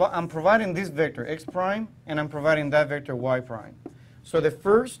I'm providing this vector, x prime, and I'm providing that vector, y prime. So the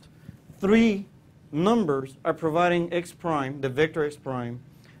first 3 numbers are providing x prime, the vector x prime,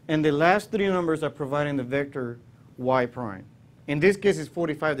 and the last 3 numbers are providing the vector y prime. In this case, it's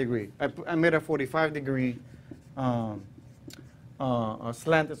 45 degree. I made a 45 degree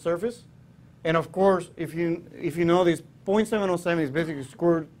slanted surface. And of course, if you know this, 0.707 is basically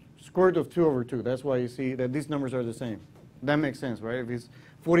square root of 2 over 2. That's why you see that these numbers are the same. That makes sense, right? If it's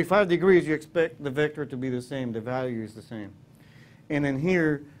 45 degrees, you expect the vector to be the same. The value is the same. And then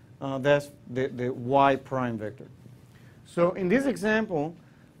here, that's the y prime vector. So in this example,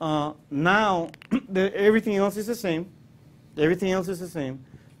 now everything else is the same. Everything else is the same.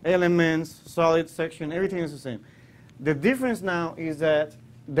 Elements, solid section, everything is the same. The difference now is that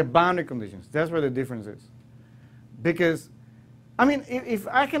the boundary conditions. That's where the difference is. Because, I mean, if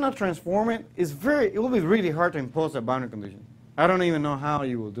I cannot transform it, it will be really hard to impose a boundary condition. I don't even know how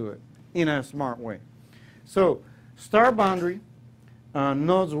you will do it in a smart way. So, start boundary,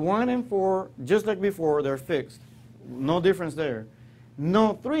 nodes 1 and 4, just like before, they're fixed. No difference there.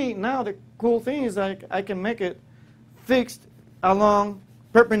 Node 3, now the cool thing is I can make it fixed along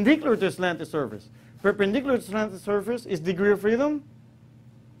perpendicular to the slanted surface. Perpendicular to the slanted surface is degree of freedom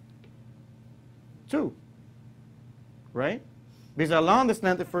 2, right? Because along the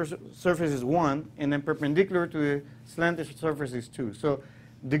slanted surface is 1, and then perpendicular to the slanted surface is 2. So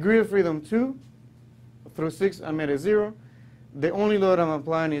degree of freedom 2 through 6, I made it 0. The only load I'm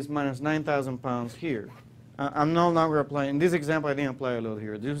applying is minus 9,000 pounds here. I'm no longer applying, in this example I didn't apply a load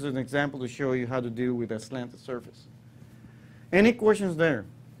here. This is an example to show you how to deal with a slanted surface. Any questions there?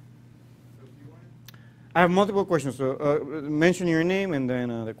 I have multiple questions, so mention your name and then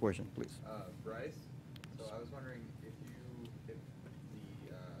the question, please. Bryce, so I was wondering if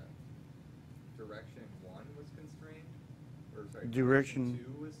the direction 1 was constrained, or sorry, Direction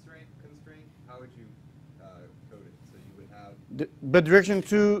 2 was constrained, how would you code it? So you would have But direction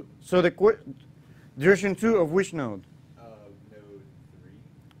 2, so direction 2 of which node? node 3.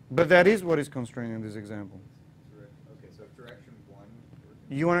 But that is what is constrained in this example. Okay, so if direction 1.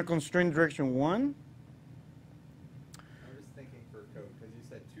 You want to constrain direction 1? I'm just thinking for code, because you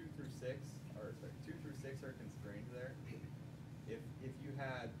said 2 through 6, or sorry, 2 through 6 are constrained there. If you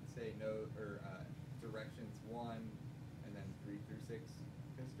had, say, directions 1 and then 3 through 6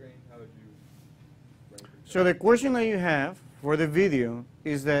 constrained, how would you write the So the question that you have for the video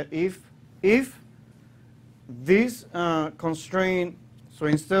is that if this constraint, so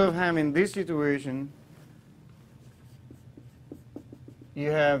instead of having this situation, you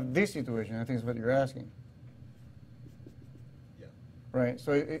have this situation, I think is what you're asking. Yeah. Right,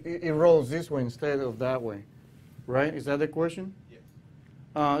 so it rolls this way instead of that way, right? Is that the question?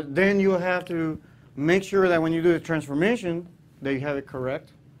 Yeah. Then you have to make sure that when you do the transformation, that you have it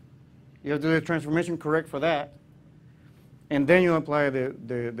correct. You have to do the transformation correct for that, and then you apply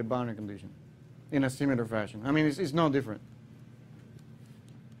the boundary condition in a similar fashion. I mean, it's no different.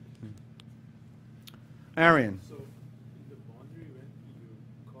 Arian. So in the boundary, when you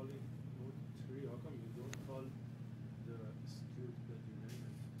call it node 3, how come you don't call the skewed that you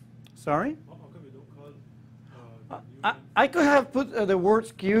named? Sorry? How come you don't call the new one? I could have put the word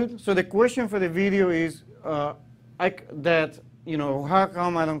skewed. So the question for the video is how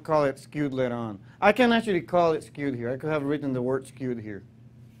come I don't call it skewed later on? I can actually call it skewed here. I could have written the word skewed here.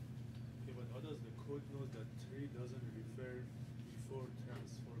 Okay, but how does the code know that 3 doesn't refer before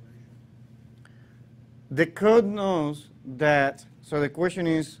transformation? The code knows that, so the question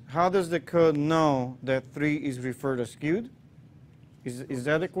is, how does the code know that 3 is referred as skewed? Is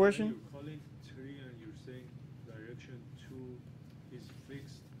that the question? When you're calling 3 and you're saying direction 2 is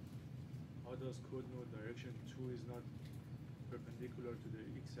fixed, how does code know direction 2 is not perpendicular to the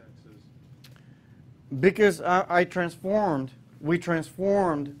x-axis? Because we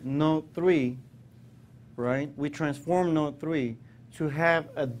transformed node 3, right? We transformed node 3 to have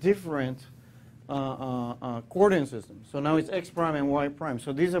a different coordinate system. So now it's x prime and y prime.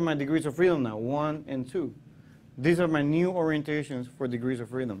 So these are my degrees of freedom now, 1 and 2. These are my new orientations for degrees of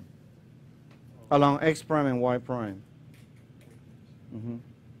freedom along x prime and y prime.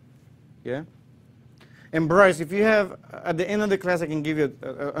 Yeah? And Bryce, if you have, at the end of the class, I can give you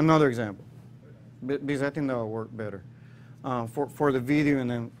another example, because I think that will work better for the video and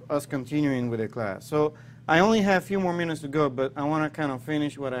then us continuing with the class. So I only have a few more minutes to go, but I want to kind of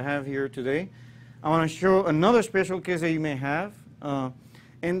finish what I have here today. I want to show another special case that you may have.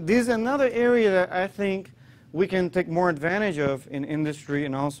 And this is another area that I think we can take more advantage of in industry,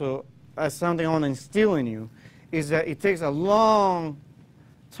 and also as something I want to instill in you, is that it takes a long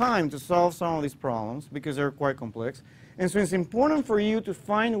time to solve some of these problems because they're quite complex. And so it's important for you to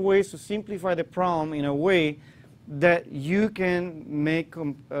find ways to simplify the problem in a way that you can make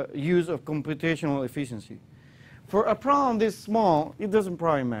use of computational efficiency. For a problem this small, it doesn't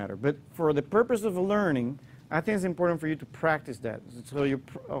probably matter. But for the purpose of learning, I think it's important for you to practice that. So your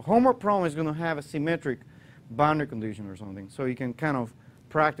homework problem is going to have a symmetric boundary condition or something. So you can kind of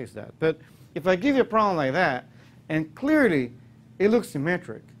practice that. But if I give you a problem like that, and clearly it looks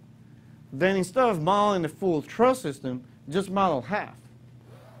symmetric, then instead of modeling the full truss system, just model half.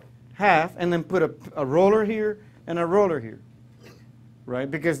 Half, and then put a roller here and a roller here. Right?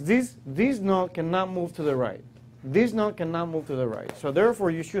 Because these node cannot move to the right. This node cannot move to the right. So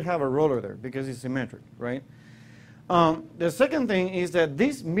therefore, you should have a roller there because it's symmetric, right? The second thing is that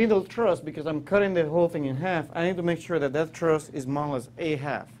this middle truss, because I'm cutting the whole thing in half, I need to make sure that that truss is modeled as a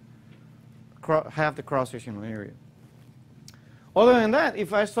half, half the cross-sectional area. Other than that,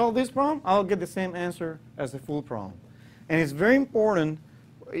 if I solve this problem, I'll get the same answer as the full problem. And it's very important,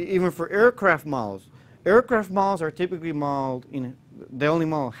 even for aircraft models. Aircraft models are typically modeled they only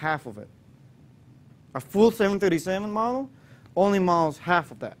model half of it. A full 737 model only models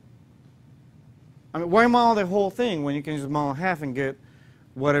half of that. I mean, why model the whole thing when you can just model half and get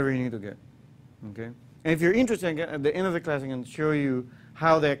whatever you need to get? Okay. And if you're interested, at the end of the class, I can show you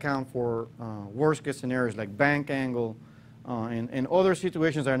how they account for worst case scenarios like bank angle and other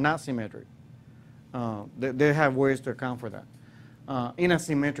situations that are not symmetric. They have ways to account for that in a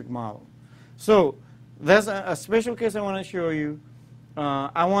symmetric model. So that's a special case I want to show you.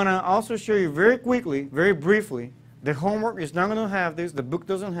 I want to also show you very quickly, very briefly. The homework is not going to have this. The book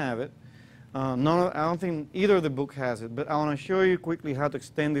doesn't have it. I don't think either of the book has it. But I want to show you quickly how to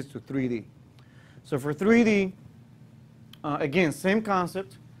extend this to 3D. So for 3D, again, same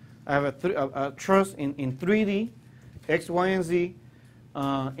concept. I have a truss in 3D, X, Y, and Z.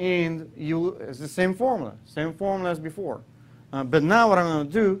 And it's the same formula as before. But now what I'm going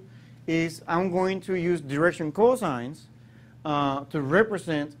to do is I'm going to use direction cosines to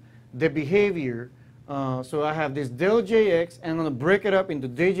represent the behavior. So I have this del Jx, and I'm going to break it up into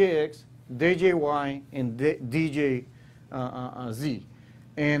dJx, dJy, and dJz.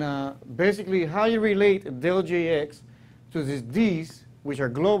 And basically, how you relate del Jx to these d's, which are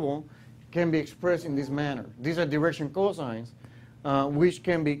global, can be expressed in this manner. These are direction cosines, which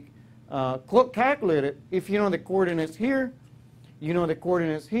can be calculated if you know the coordinates here, you know the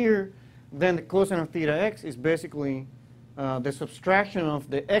coordinates here, then the cosine of theta x is basically the subtraction of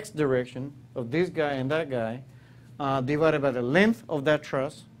the x direction of this guy and that guy divided by the length of that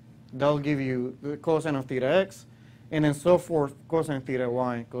truss. That'll give you the cosine of theta x, and then so forth, cosine theta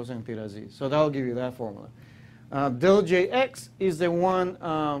y, cosine theta z. So that'll give you that formula. Del Jx is the one,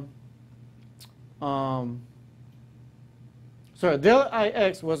 sorry, del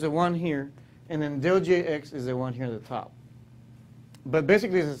Ix was the one here, and then del Jx is the one here at the top. But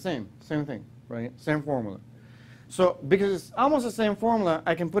basically it's the same thing, right? Same formula. So because it's almost the same formula,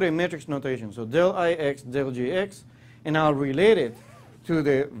 I can put a matrix notation. So del Ix, del Jx, and I'll relate it to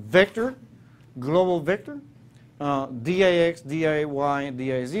the vector, global vector, dix, diy,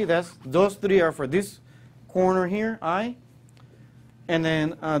 diz. Those three are for this corner here, I. And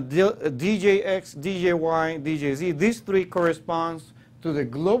then djx, djy, djz. These three corresponds to the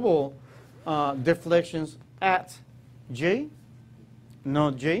global deflections at j,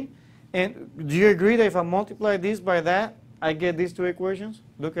 not j. And do you agree that if I multiply this by that, I get these two equations?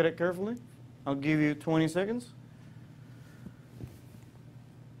 Look at it carefully. I'll give you 20 seconds.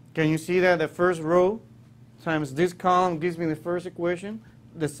 Can you see that the first row times this column gives me the first equation?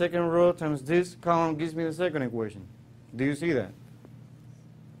 The second row times this column gives me the second equation. Do you see that?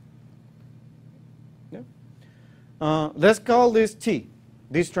 Yeah. Let's call this T.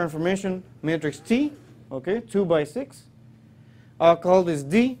 This transformation matrix T, okay, 2 by 6. I'll call this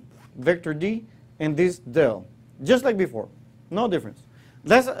D, vector D, and this del. Just like before. No difference.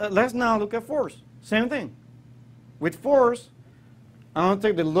 Let's now look at force. Same thing. With force, I'm going to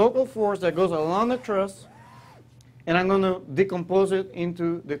take the local force that goes along the truss, and I'm going to decompose it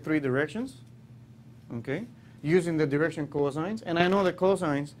into the three directions, okay, using the direction cosines. And I know the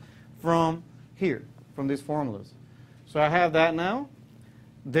cosines from here, from these formulas. So I have that now.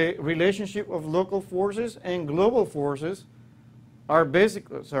 The relationship of local forces and global forces are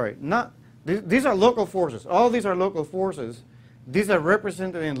basically, sorry, not, these are local forces. All these are local forces. These are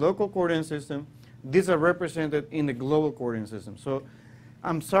represented in local coordinate system. These are represented in the global coordinate system. So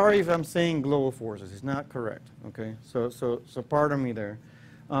I'm sorry if I'm saying global forces. It's not correct, okay? So pardon me there.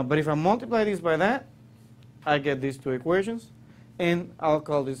 But if I multiply these by that, I get these two equations. And I'll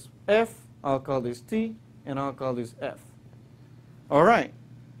call this F, I'll call this T, and I'll call this F. All right,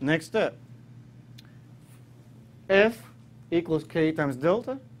 next step. F equals K times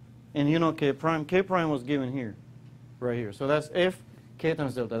delta. And you know K prime. K prime was given here, right here. So that's F, K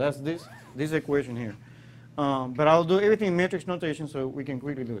times delta. That's this equation here. But I'll do everything in matrix notation so we can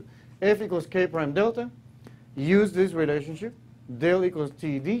quickly do it. F equals K prime delta. Use this relationship. Del equals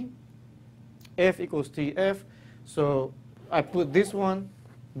TD. F equals TF. So I put this one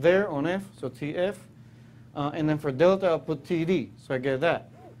there on F, so TF. And then for delta, I'll put TD. So I get that.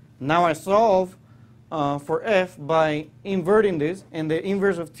 Now I solve for F by inverting this. And the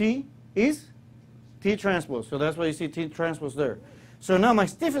inverse of T is T transpose. So that's why you see T transpose there. So now my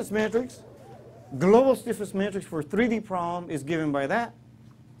stiffest matrix, global stiffest matrix for 3D problem is given by that.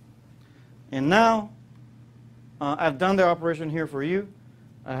 And now I've done the operation here for you.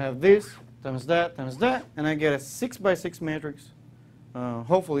 I have this times that, and I get a 6 by 6 matrix.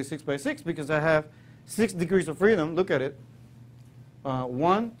 Hopefully 6 by 6 because I have 6 degrees of freedom. Look at it.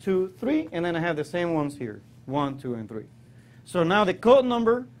 1, 2, 3, and then I have the same ones here, 1, 2, and 3. So now the code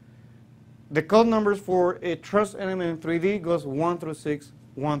numbers for a truss element in 3D goes 1 through 6,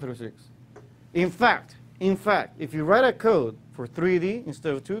 1 through 6. In fact, if you write a code for 3D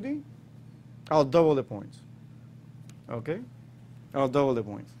instead of 2D, I'll double the points. Okay? I'll double the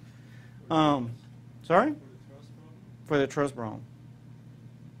points. Sorry? For the truss problem.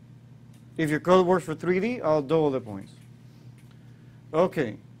 If your code works for 3D, I'll double the points.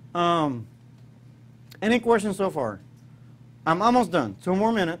 Okay. Any questions so far? I'm almost done. 2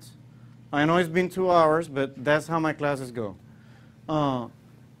 more minutes. I know it's been 2 hours, but that's how my classes go.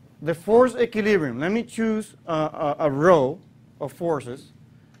 The force equilibrium. Let me choose a row of forces,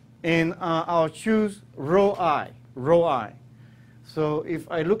 and I'll choose row I. So if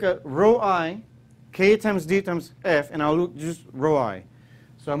I look at row I, K times D times F, and I'll look just row I.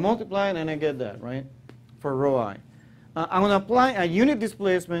 So I multiply it and I get that, right, for row I. I'm going to apply a unit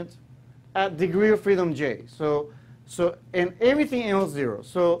displacement at degree of freedom J. And everything else 0.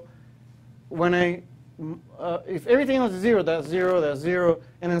 So when if everything else is 0, that's 0, that's 0.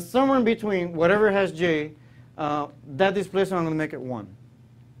 And then somewhere in between, whatever has J, that displacement I'm going to make it 1.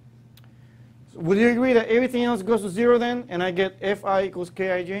 So would you agree that everything else goes to 0 then, and I get Fi equals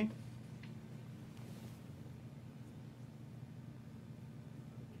Kij?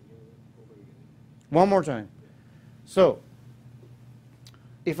 One more time. So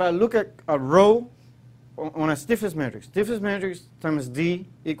if I look at a row on a stiffness matrix times D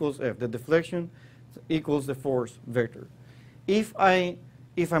equals F, the deflection equals the force vector. If I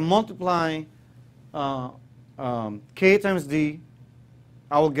multiply K times D,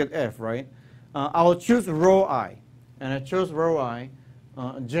 I will get F, right? I will choose row I, and I chose row I,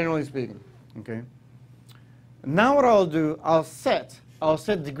 generally speaking. Okay. Now what I'll do, I'll set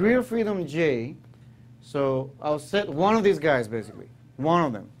degree of freedom J. So I'll set one of these guys, basically. One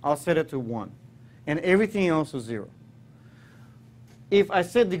of them. I'll set it to 1. And everything else to 0. If I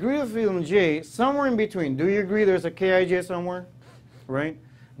set degree of freedom J, somewhere in between, do you agree there's a Kij somewhere? Right?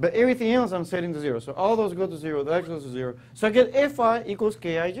 But everything else I'm setting to 0. So all those go to 0, that goes to 0. So I get Fi equals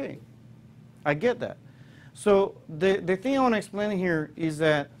Kij. I get that. So the thing I want to explain here is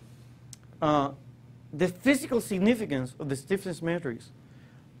that the physical significance of the stiffness matrix,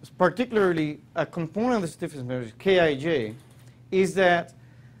 particularly a component of the stiffness matrix, Kij, is that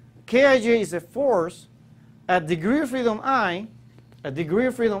Kij is a force at degree of freedom I,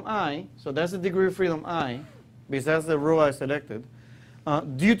 so that's the degree of freedom I, because that's the row I selected,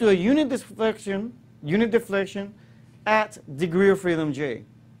 due to a unit deflection at degree of freedom J.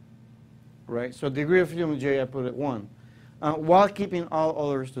 Right? So degree of freedom J, I put it 1, while keeping all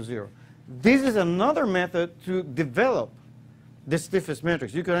others to 0. This is another method to develop the stiffness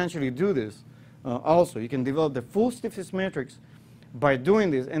matrix. You can actually do this also. You can develop the full stiffness matrix by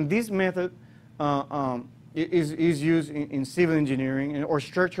doing this. And this method is used in civil engineering or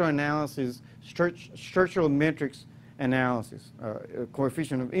structural analysis, structural matrix analysis.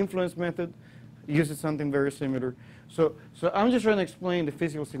 Coefficient of influence method uses something very similar. So I'm just trying to explain the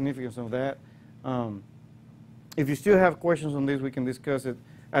physical significance of that. If you still have questions on this, we can discuss it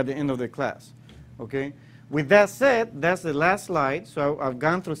at the end of the class. Okay? With that said, that's the last slide. So I've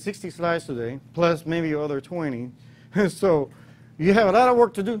gone through 60 slides today, plus maybe other 20. So you have a lot of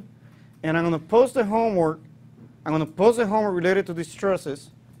work to do. And I'm going to post the homework. I'm going to post the homework related to these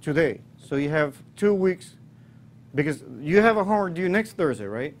trusses today. So you have 2 weeks, because you have a homework due next Thursday,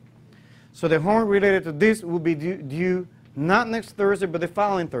 right? So the homework related to this will be due not next Thursday, but the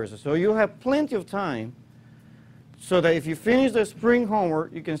following Thursday. So you'll have plenty of time so that if you finish the spring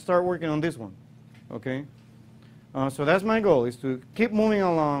homework, you can start working on this one. Okay? So that's my goal, is to keep moving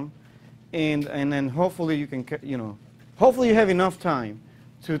along, and then hopefully you can, hopefully you have enough time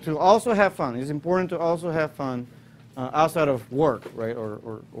to also have fun. It's important to also have fun outside of work, right,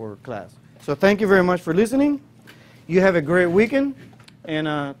 or class. So thank you very much for listening. You have a great weekend, and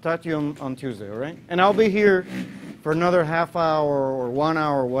talk to you on Tuesday, all right? And I'll be here for another half hour or 1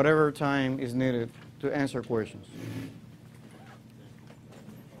 hour, whatever time is needed to answer questions.